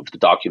of the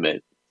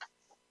document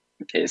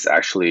is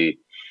actually,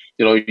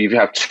 you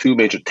have two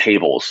major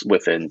tables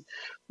within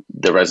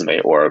the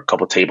resume, or a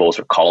couple tables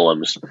or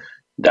columns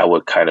that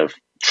would kind of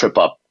trip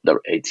up the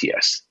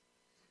ATS.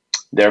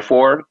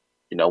 Therefore,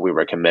 we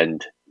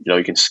recommend,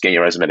 you can scan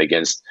your resume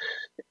against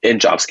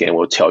InJobScan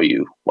will tell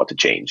you what to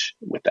change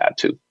with that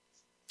too.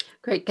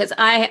 Great, because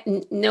I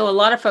know a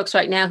lot of folks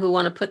right now who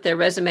want to put their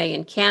resume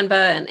in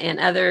Canva and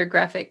other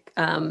graphic,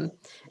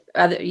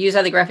 use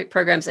other graphic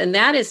programs, and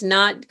that is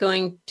not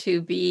going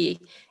to be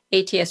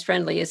ATS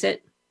friendly, is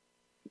it?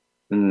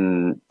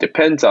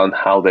 Depends on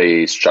how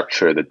they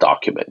structure the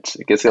document.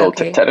 It gets a little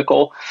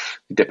technical.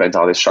 It depends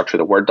on how they structure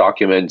the Word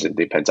document. It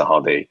depends on how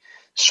they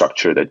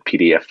structure the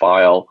PDF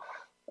file.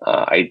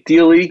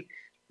 Ideally,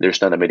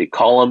 there's not that many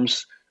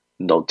columns,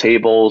 no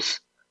tables,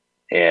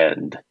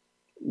 and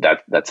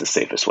that's the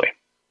safest way.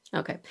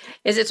 Okay.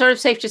 Is it sort of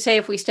safe to say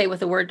if we stay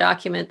with a Word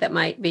document, that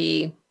might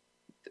be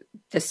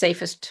the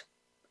safest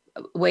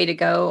way to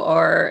go,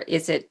 or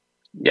is it?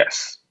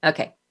 Yes.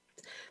 Okay.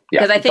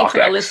 Because Yeah, I think DocX.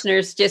 for our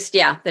listeners, the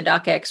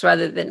DocX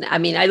rather than,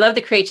 I love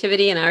the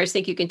creativity, and I always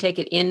think you can take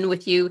it in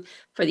with you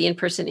for the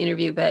in-person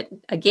interview. But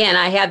again,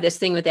 I have this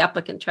thing with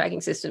applicant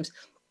tracking systems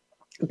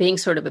being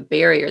sort of a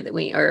barrier that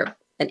we are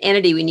an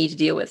entity we need to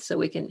deal with so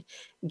we can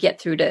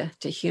get through to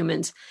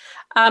humans.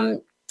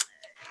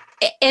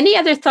 Any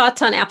other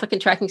thoughts on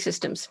applicant tracking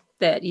systems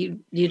that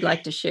you'd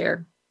like to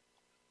share?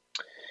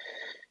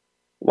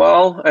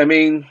 Well,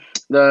 don't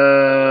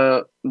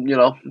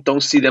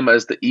see them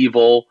as the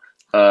evil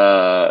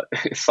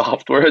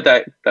software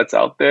that's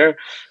out there.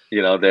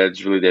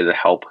 That's really there to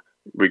help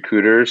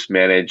recruiters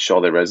manage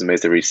all the resumes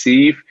they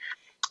receive.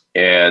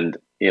 And,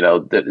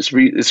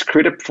 it's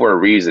created for a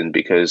reason,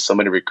 because so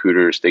many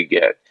recruiters, they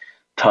get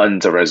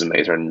tons of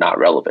resumes that are not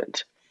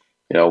relevant.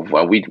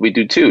 Well, we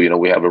do too.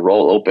 We have a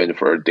role open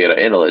for a data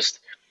analyst.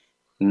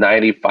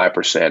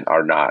 95%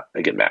 are not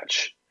a good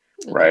match,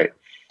 right?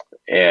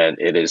 And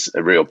it is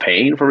a real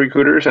pain for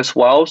recruiters as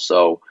well.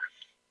 So,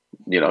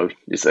 the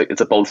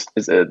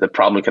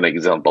problem can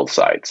exist on both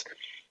sides.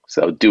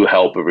 So do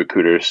help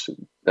recruiters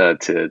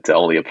to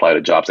only apply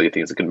to jobs that you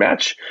think is a good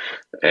match,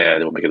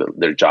 and it will make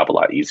their job a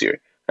lot easier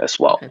as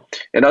well. Okay.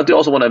 And I do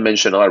also want to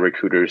mention a lot of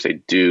recruiters,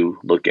 they do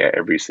look at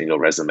every single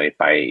resume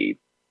by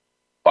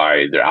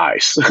their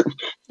eyes.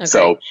 Okay.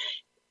 So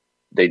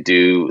they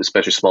do,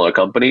 especially smaller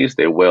companies,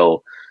 they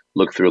will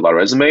look through a lot of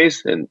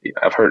resumes. And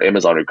I've heard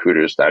Amazon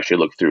recruiters that actually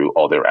look through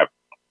all their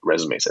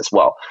resumes as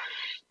well.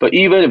 But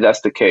even if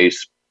that's the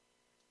case,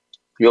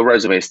 your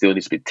resume still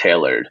needs to be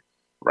tailored,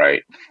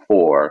 right,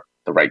 for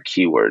the right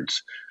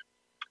keywords.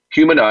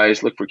 Human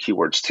eyes look for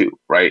keywords too,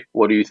 right?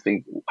 What do you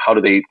think? How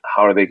are they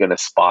going to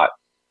spot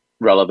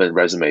relevant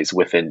resumes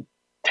within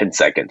 10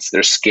 seconds?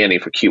 They're scanning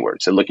for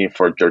keywords. They're looking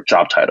for your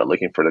job title,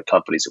 looking for the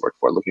companies you work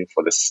for, looking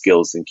for the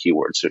skills and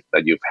keywords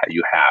that you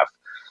have.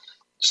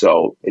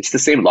 So it's the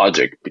same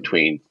logic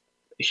between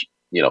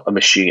a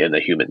machine and a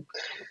human.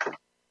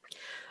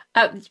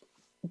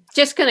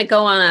 Just going to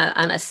go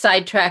on a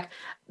sidetrack.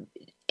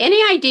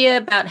 Any idea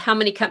about how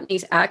many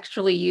companies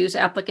actually use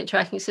applicant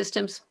tracking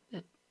systems?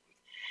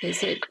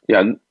 Is it?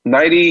 Yeah,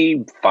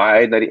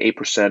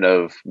 98%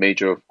 of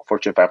major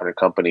Fortune 500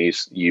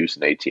 companies use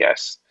an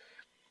ATS.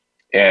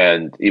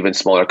 And even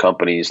smaller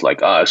companies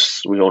like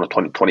us, we own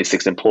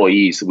 26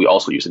 employees, we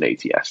also use an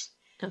ATS.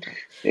 Okay.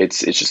 It's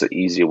just an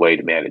easy way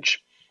to manage.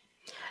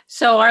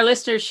 So our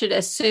listeners should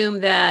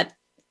assume that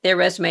their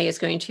resume is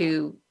going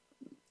to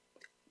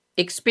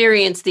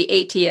experience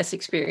the ATS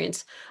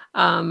experience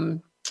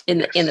in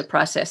the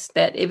process.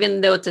 That even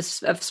though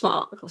it's a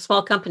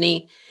small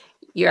company,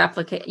 your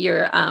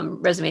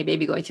resume may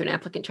be going through an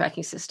applicant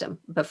tracking system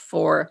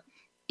before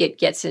it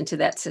gets into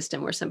that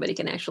system where somebody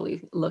can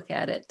actually look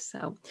at it.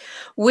 So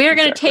we're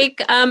going to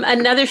take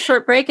another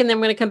short break, and then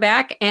we're going to come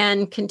back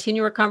and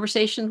continue our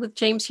conversation with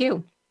James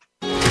Hugh.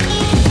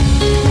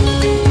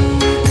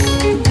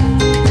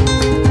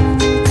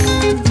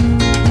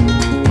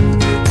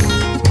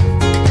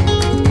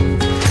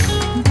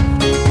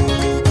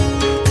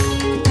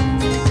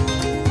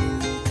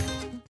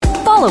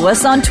 Follow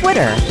us on Twitter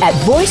at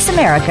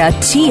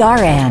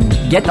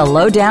VoiceAmericaTRN. Get the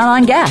lowdown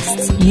on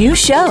guests, new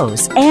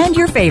shows, and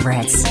your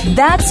favorites.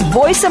 That's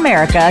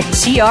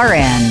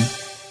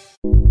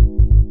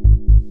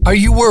VoiceAmericaTRN. Are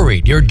you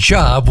worried your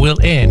job will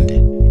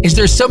end? Is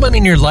there someone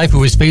in your life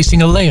who is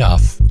facing a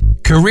layoff?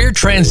 Career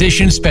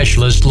transition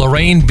specialist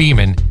Lorraine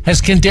Beeman has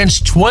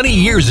condensed 20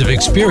 years of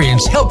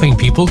experience helping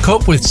people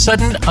cope with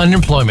sudden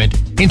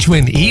unemployment into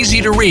an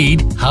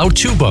easy-to-read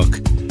how-to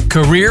book,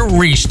 Career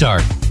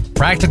Restart.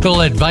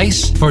 Practical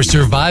advice for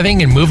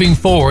surviving and moving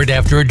forward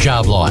after a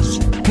job loss.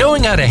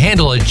 Knowing how to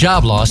handle a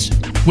job loss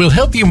will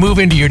help you move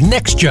into your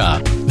next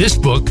job. This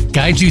book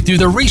guides you through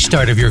the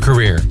restart of your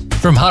career,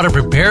 from how to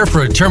prepare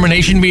for a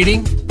termination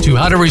meeting to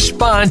how to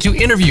respond to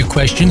interview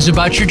questions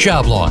about your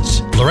job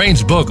loss.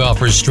 Lorraine's book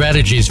offers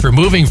strategies for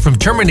moving from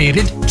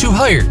terminated to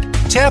hired.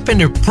 Tap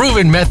into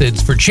proven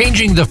methods for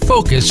changing the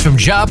focus from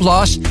job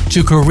loss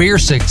to career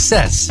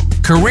success.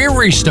 Career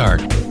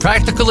Restart.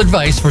 Practical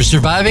advice for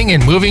surviving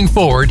and moving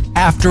forward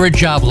after a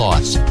job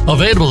loss.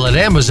 Available at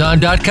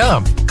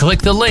Amazon.com. Click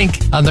the link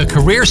on the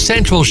Career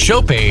Central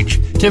show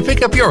page to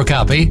pick up your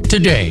copy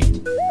today.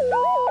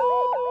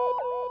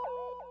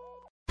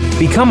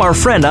 Become our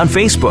friend on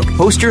Facebook.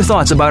 Post your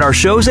thoughts about our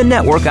shows and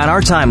network on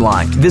our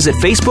timeline. Visit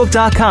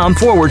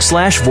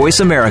Facebook.com/Voice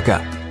America.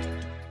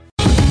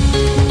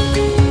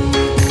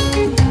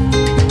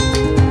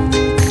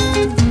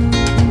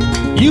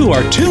 You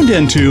are tuned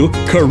into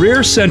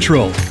Career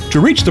Central. To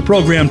reach the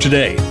program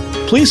today,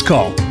 please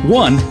call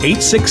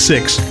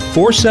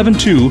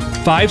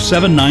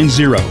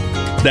 1-866-472-5790.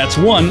 That's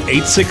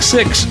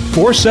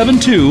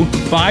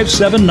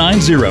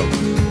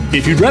 1-866-472-5790.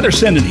 If you'd rather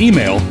send an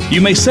email,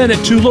 you may send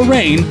it to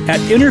Lorraine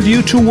at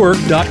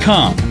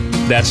interview2work.com.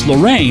 That's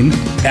Lorraine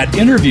at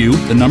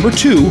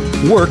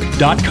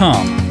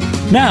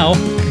interview2work.com. Now,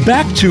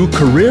 back to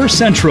Career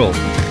Central.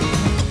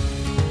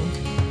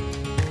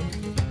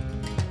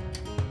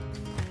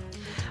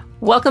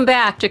 Welcome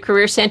back to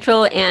Career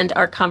Central and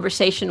our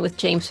conversation with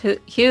James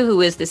Hugh,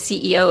 who is the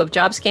CEO of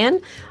JobScan.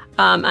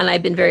 And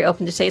I've been very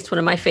open to say it's one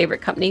of my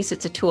favorite companies.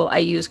 It's a tool I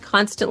use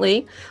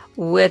constantly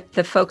with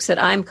the folks that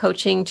I'm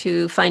coaching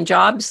to find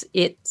jobs.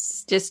 It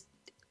saves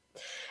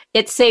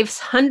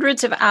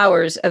hundreds of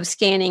hours of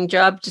scanning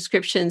job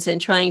descriptions and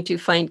trying to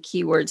find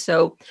keywords.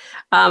 So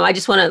I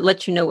just want to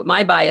let you know what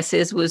my bias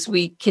is as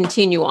we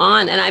continue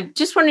on. And I'm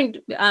just wondering,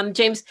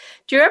 James,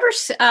 do you ever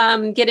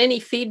get any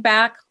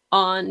feedback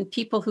on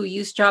people who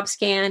use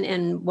JobScan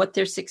and what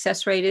their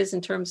success rate is in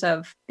terms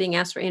of being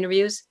asked for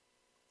interviews?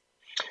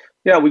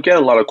 Yeah, we get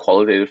a lot of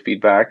qualitative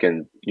feedback,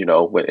 and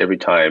every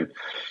time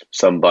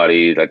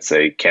somebody, let's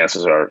say,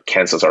 cancels our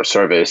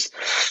service,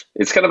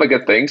 it's kind of a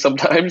good thing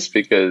sometimes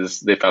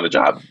because they found a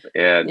job,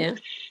 and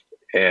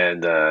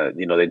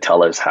they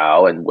tell us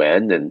how and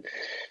when, and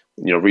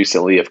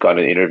recently I've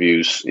gotten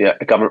interviews. Yeah,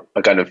 I got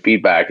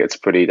feedback. That's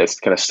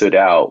kind of stood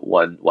out.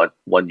 One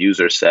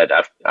user said,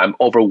 "I'm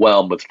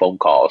overwhelmed with phone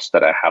calls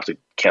that I have to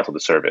cancel the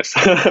service."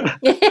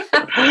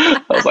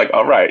 I was like,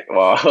 "All right,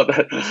 well,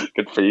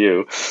 good for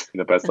you.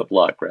 Best of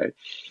luck, right?"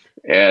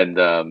 And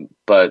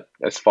but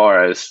as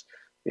far as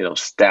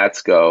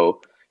stats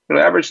go,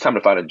 average time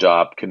to find a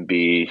job can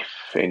be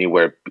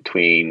anywhere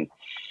between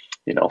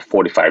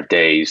 45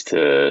 days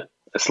to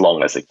as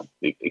long as it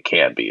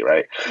can be,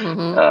 right?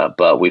 Mm-hmm.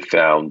 But we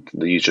found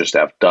the users that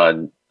have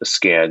done a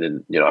scan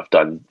and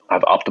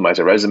I've optimized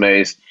their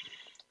resumes,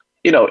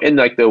 in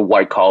like the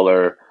white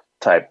collar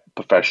type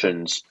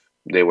professions,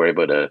 they were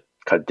able to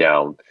cut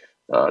down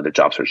the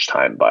job search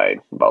time by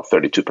about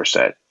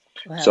 32%.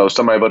 Wow. So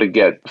some are able to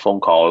get phone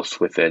calls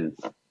within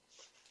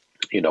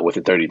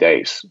 30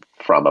 days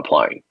from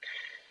applying.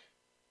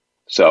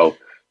 So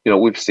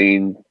we've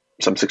seen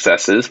some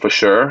successes for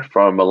sure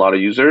from a lot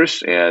of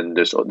users, and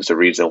there's a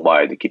reason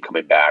why they keep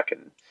coming back,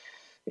 and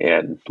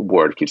the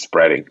word keeps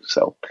spreading.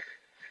 So,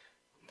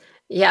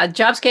 yeah,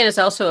 JobScan is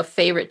also a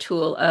favorite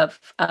tool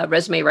of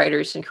resume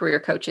writers and career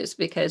coaches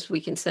because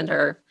we can send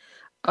our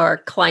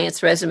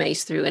clients'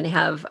 resumes through and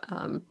have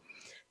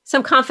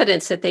some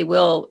confidence that they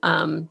will,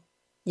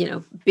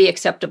 be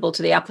acceptable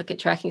to the applicant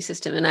tracking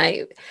system.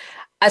 And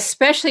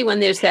especially when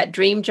there's that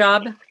dream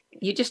job,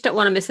 you just don't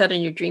want to miss out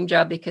on your dream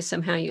job because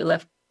somehow you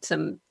left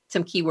some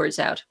keywords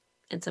out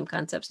and some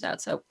concepts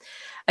out. So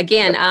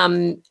again,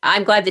 I'm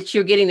glad that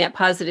you're getting that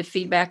positive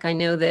feedback. I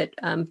know that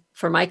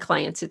for my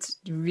clients, it's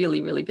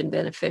really, really been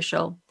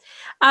beneficial.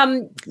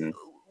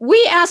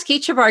 We ask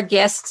each of our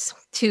guests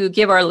to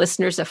give our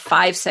listeners a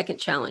 5-second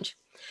challenge,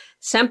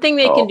 something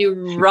they can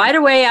do right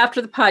away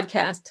after the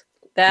podcast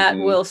that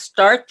will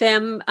start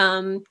them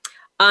on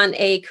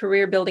a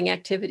career building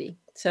activity.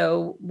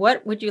 So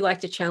what would you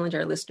like to challenge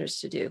our listeners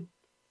to do?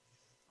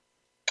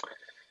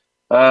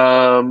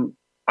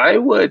 I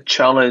would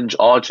challenge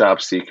all job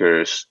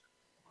seekers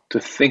to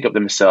think of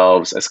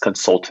themselves as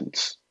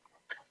consultants.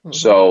 Mm-hmm.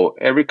 So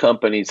every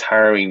company is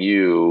hiring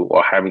you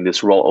or having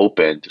this role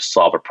open to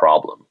solve a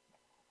problem,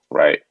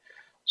 right?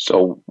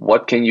 So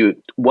what can you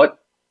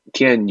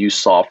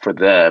solve for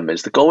them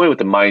is to go in with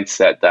the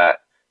mindset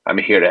that I'm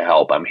here to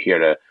help. I'm here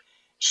to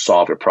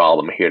solve your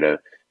problem. I'm here to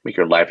make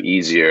your life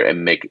easier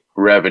and make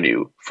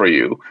revenue for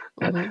you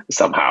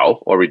somehow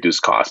or reduce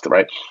cost,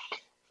 right?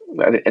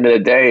 At the end of the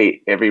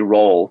day, every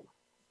role,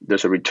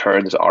 there's a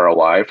return, there's an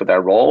ROI for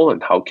that role,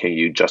 and how can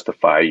you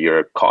justify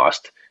your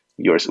cost,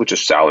 which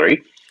is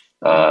salary,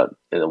 and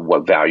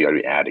what value are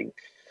you adding?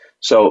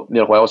 So,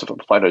 when I was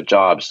applying to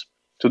jobs,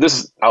 so this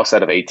is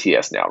outside of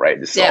ATS now, right?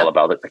 This is all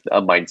about like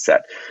a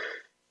mindset.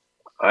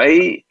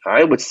 I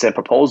would send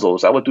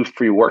proposals. I would do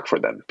free work for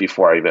them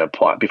before I even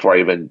apply, before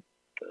I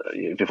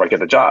get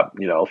the job.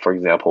 For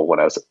example, when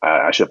I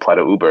actually applied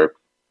to Uber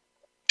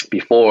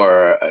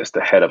before as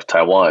the head of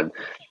Taiwan,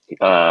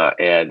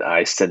 and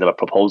I sent them a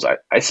proposal.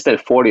 I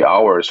spent 40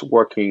 hours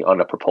working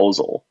on a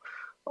proposal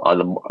on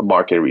the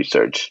market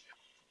research.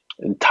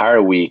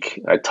 Entire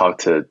week, I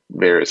talked to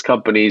various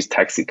companies,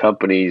 taxi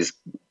companies.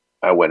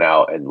 I went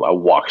out and I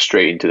walked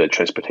straight into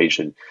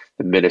the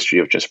Ministry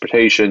of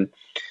Transportation,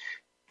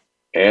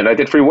 and I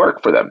did free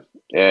work for them.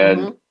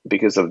 And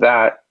because of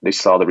that, they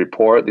saw the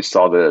report, they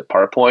saw the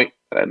PowerPoint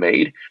that I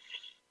made.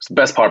 It's the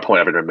best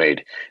PowerPoint I've ever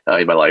made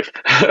in my life.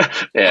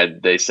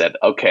 And they said,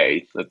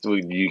 okay,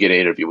 you get an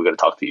interview, we're going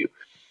to talk to you,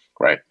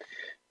 right?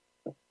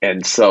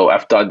 And so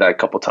I've done that a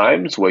couple of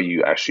times where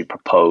you actually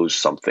propose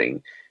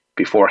something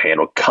beforehand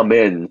or come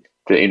in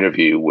to the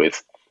interview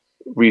with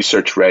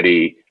research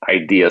ready,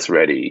 ideas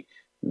ready.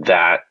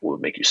 That will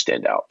make you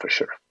stand out for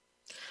sure.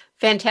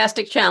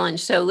 Fantastic challenge.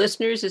 So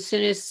listeners, as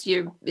soon as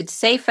it's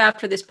safe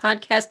after this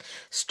podcast,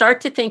 start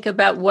to think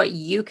about what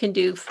you can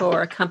do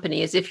for a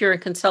company as if you're a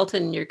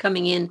consultant and you're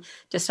coming in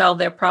to solve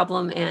their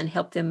problem and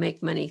help them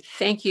make money.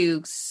 Thank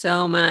you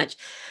so much.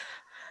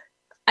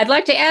 I'd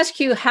like to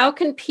ask you, how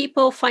can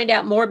people find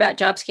out more about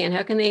JobScan?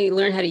 How can they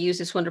learn how to use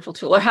this wonderful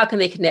tool, or how can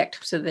they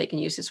connect so that they can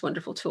use this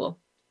wonderful tool?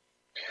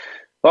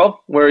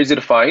 Well, we're easy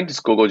to find.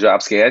 Just Google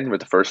JobScan. We're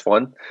the first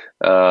one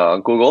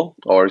on Google,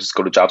 or just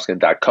go to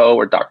jobscan.co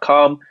or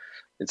 .com.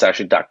 It's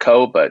actually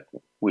 .co, but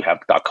we have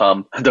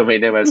 .com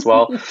domain name as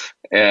well.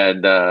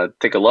 And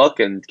take a look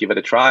and give it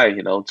a try.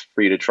 It's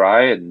free to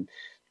try and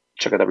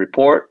check out the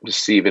report to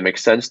see if it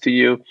makes sense to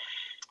you.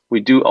 We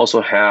do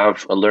also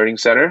have a learning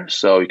center,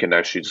 so you can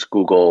actually just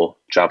Google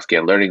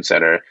JobScan Learning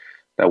Center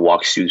that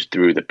walks you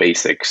through the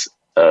basics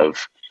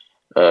of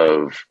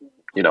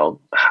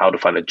how to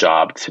find a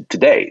job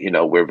today.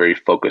 We're very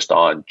focused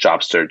on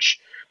job search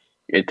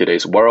in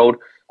today's world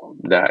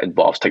that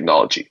involves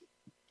technology.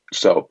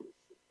 So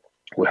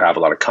we have a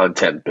lot of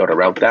content built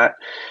around that.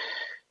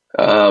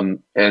 And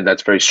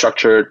that's very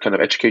structured kind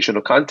of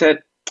educational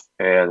content.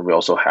 And we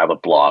also have a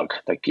blog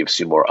that gives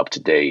you more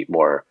up-to-date,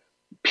 more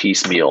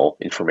piecemeal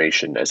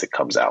information as it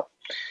comes out.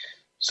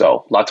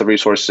 So lots of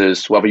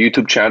resources. We have a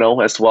YouTube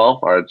channel as well.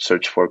 Our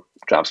search for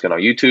JobScan on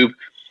YouTube.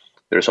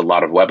 There's a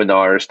lot of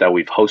webinars that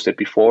we've hosted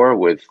before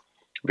with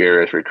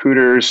various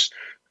recruiters,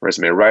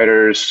 resume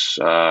writers,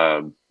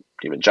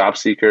 even job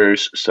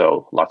seekers.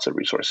 So lots of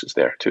resources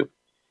there too.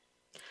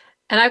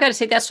 And I've got to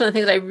say, that's one of the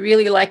things I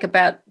really like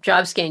about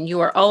JobScan. You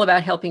are all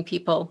about helping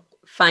people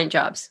find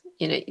jobs.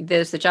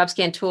 There's the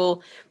JobScan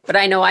tool, but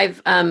I know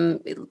I've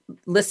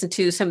listened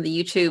to some of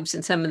the YouTubes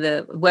and some of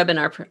the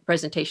webinar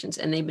presentations,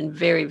 and they've been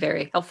very,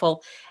 very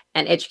helpful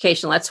and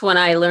educational. That's when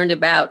I learned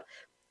about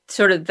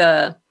sort of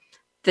the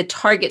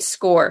target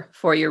score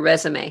for your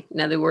resume.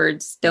 In other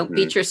words, don't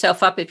beat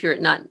yourself up if you're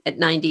not at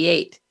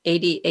 98.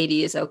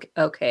 80 is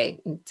okay.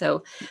 And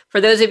so for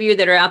those of you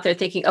that are out there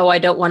thinking, I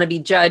don't want to be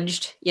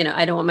judged,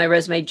 I don't want my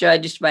resume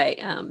judged by,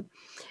 an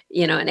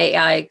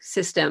AI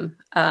system.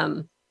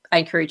 I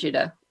encourage you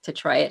to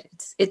try it.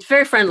 It's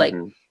very friendly.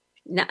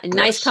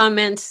 Nice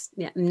comments,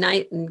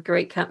 nice and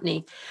great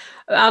company.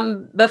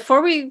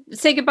 Before we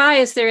say goodbye,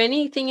 is there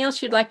anything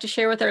else you'd like to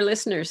share with our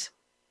listeners?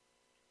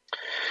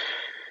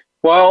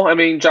 Well,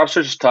 job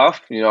search is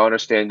tough. I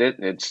understand it.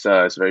 It's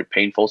very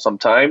painful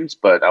sometimes,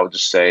 but I would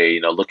just say,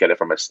 look at it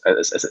from as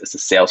a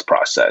sales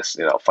process.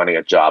 Finding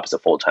a job is a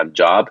full-time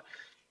job,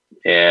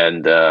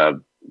 and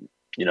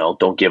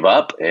don't give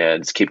up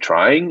and just keep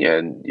trying.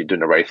 And you're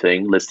doing the right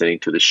thing, listening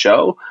to the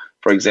show.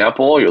 For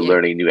example, you're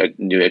learning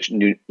new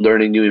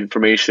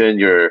information.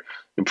 You're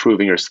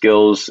improving your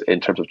skills in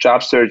terms of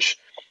job search.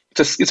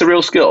 It's a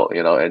real skill,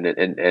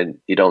 and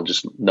you don't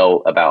just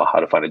know about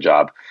how to find a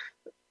job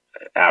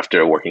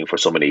after working for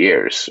so many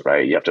years,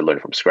 right? You have to learn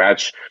from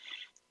scratch,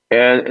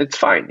 and it's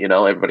fine.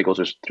 Everybody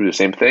goes through the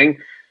same thing.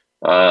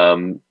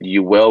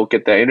 You will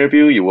get that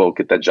interview. You will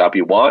get that job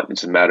you want.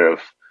 It's a matter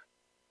of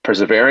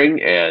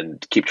persevering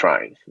and keep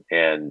trying.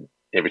 And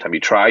every time you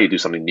try, you do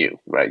something new,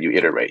 right? You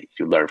iterate,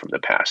 you learn from the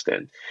past,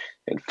 and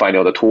find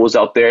all the tools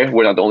out there.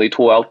 We're not the only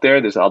tool out there.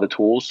 There's other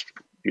tools.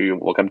 You're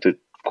welcome to,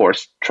 of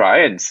course, try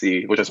and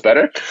see which is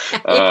better.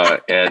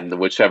 And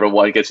whichever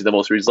one gets you the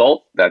most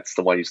result, that's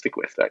the one you stick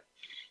with, right?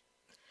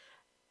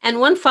 And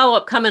one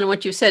follow-up comment on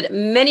what you said,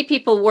 many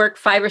people work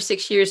 5 or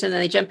 6 years and then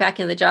they jump back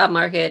in the job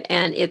market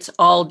and it's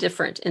all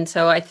different. And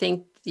so I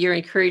think your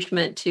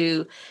encouragement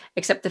to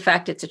accept the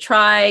fact it's a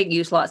try,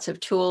 use lots of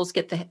tools,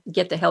 get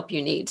the help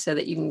you need so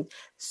that you can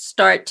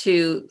start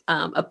to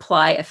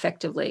apply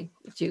effectively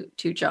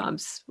to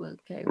jobs.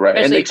 Okay. Right.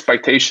 And the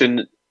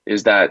expectation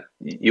is that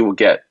you will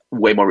get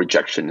way more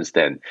rejections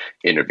than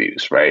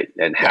interviews, right?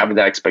 And having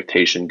that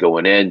expectation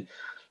going in,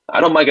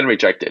 I don't mind getting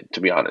rejected, to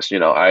be honest.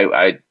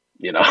 I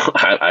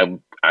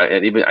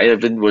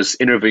even was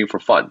interviewing for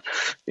fun,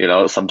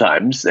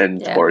 sometimes.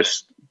 And of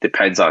course,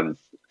 depends on,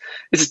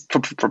 this is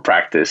for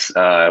practice.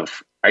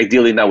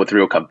 ideally not with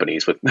real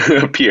companies, with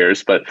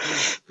peers, but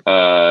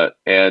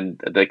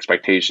and the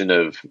expectation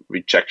of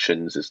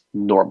rejections is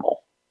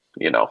normal.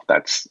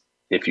 That's,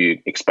 if you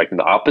expect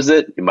the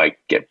opposite, you might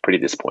get pretty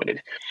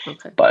disappointed.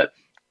 Okay. But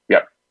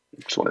yeah.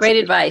 Great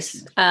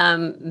advice.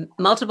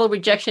 Multiple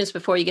rejections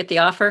before you get the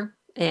offer.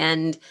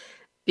 And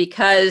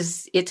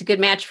because it's a good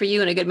match for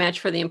you and a good match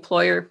for the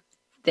employer,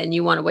 then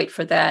you want to wait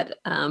for that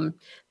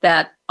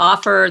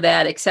offer,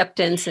 that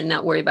acceptance, and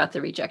not worry about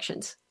the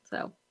rejections.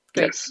 So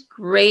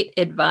great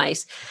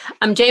advice.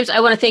 James, I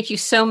want to thank you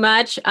so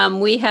much.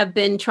 We have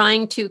been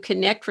trying to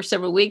connect for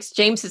several weeks.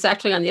 James is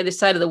actually on the other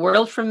side of the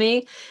world from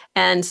me.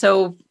 And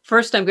so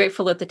first, I'm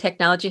grateful that the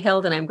technology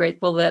held, and I'm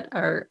grateful that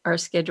our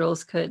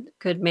schedules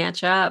could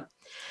match up.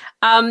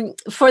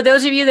 For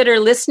those of you that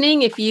are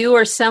listening, if you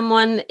or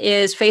someone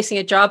is facing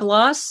a job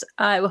loss,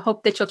 I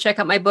hope that you'll check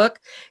out my book,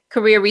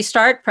 Career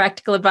Restart,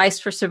 Practical Advice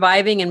for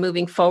Surviving and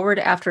Moving Forward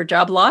After a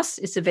Job Loss.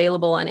 It's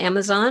available on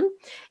Amazon.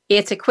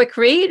 It's a quick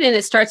read, and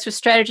it starts with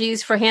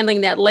strategies for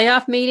handling that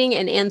layoff meeting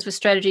and ends with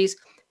strategies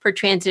for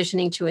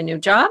transitioning to a new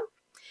job.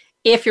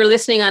 If you're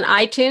listening on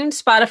iTunes,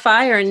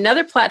 Spotify, or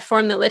another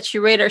platform that lets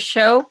you rate our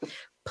show,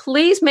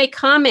 please make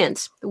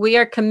comments. We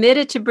are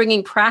committed to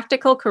bringing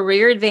practical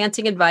career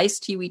advancing advice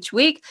to you each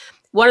week.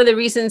 One of the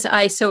reasons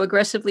I so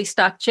aggressively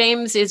stalked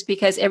James is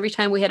because every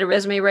time we had a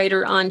resume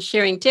writer on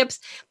sharing tips,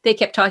 they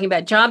kept talking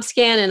about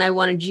JobScan, and I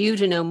wanted you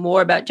to know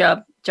more about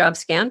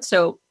JobScan.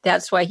 So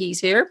that's why he's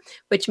here,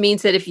 which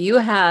means that if you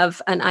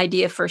have an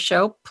idea for a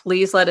show,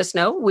 please let us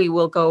know. We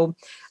will go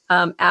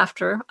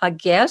after a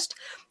guest.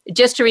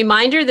 Just a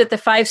reminder that the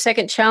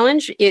 5-second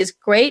challenge is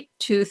great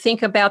to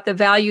think about the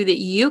value that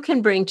you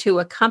can bring to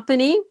a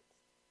company.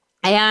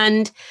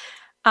 And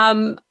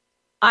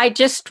I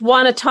just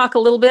want to talk a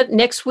little bit.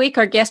 Next week,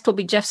 our guest will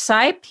be Jeff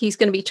Sipe. He's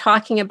going to be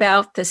talking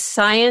about the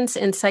science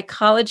and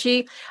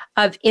psychology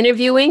of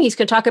interviewing. He's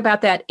going to talk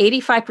about that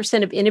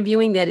 85% of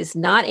interviewing that is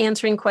not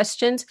answering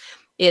questions.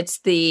 It's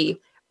the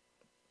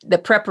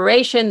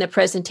preparation, the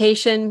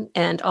presentation,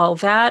 and all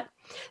that.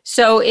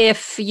 So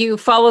if you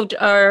followed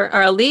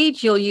our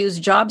lead, you'll use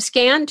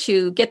JobScan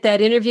to get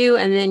that interview,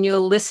 and then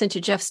you'll listen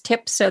to Jeff's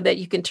tips so that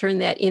you can turn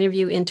that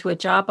interview into a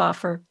job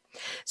offer.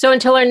 So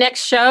until our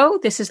next show,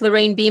 this is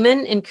Lorraine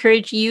Beeman,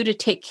 encouraging you to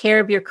take care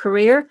of your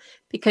career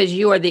because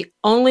you are the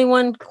only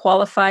one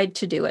qualified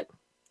to do it.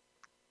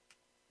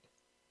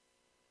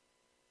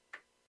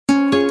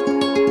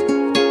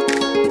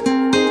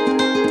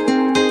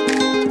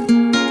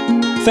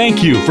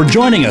 Thank you for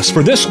joining us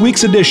for this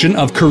week's edition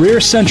of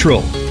Career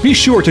Central. Be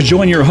sure to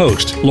join your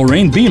host,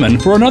 Lorraine Beeman,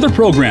 for another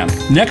program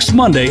next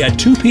Monday at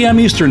 2 p.m.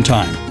 Eastern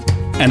Time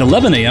and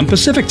 11 a.m.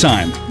 Pacific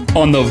Time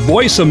on the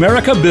Voice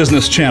America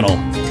Business Channel.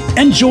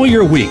 Enjoy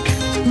your week.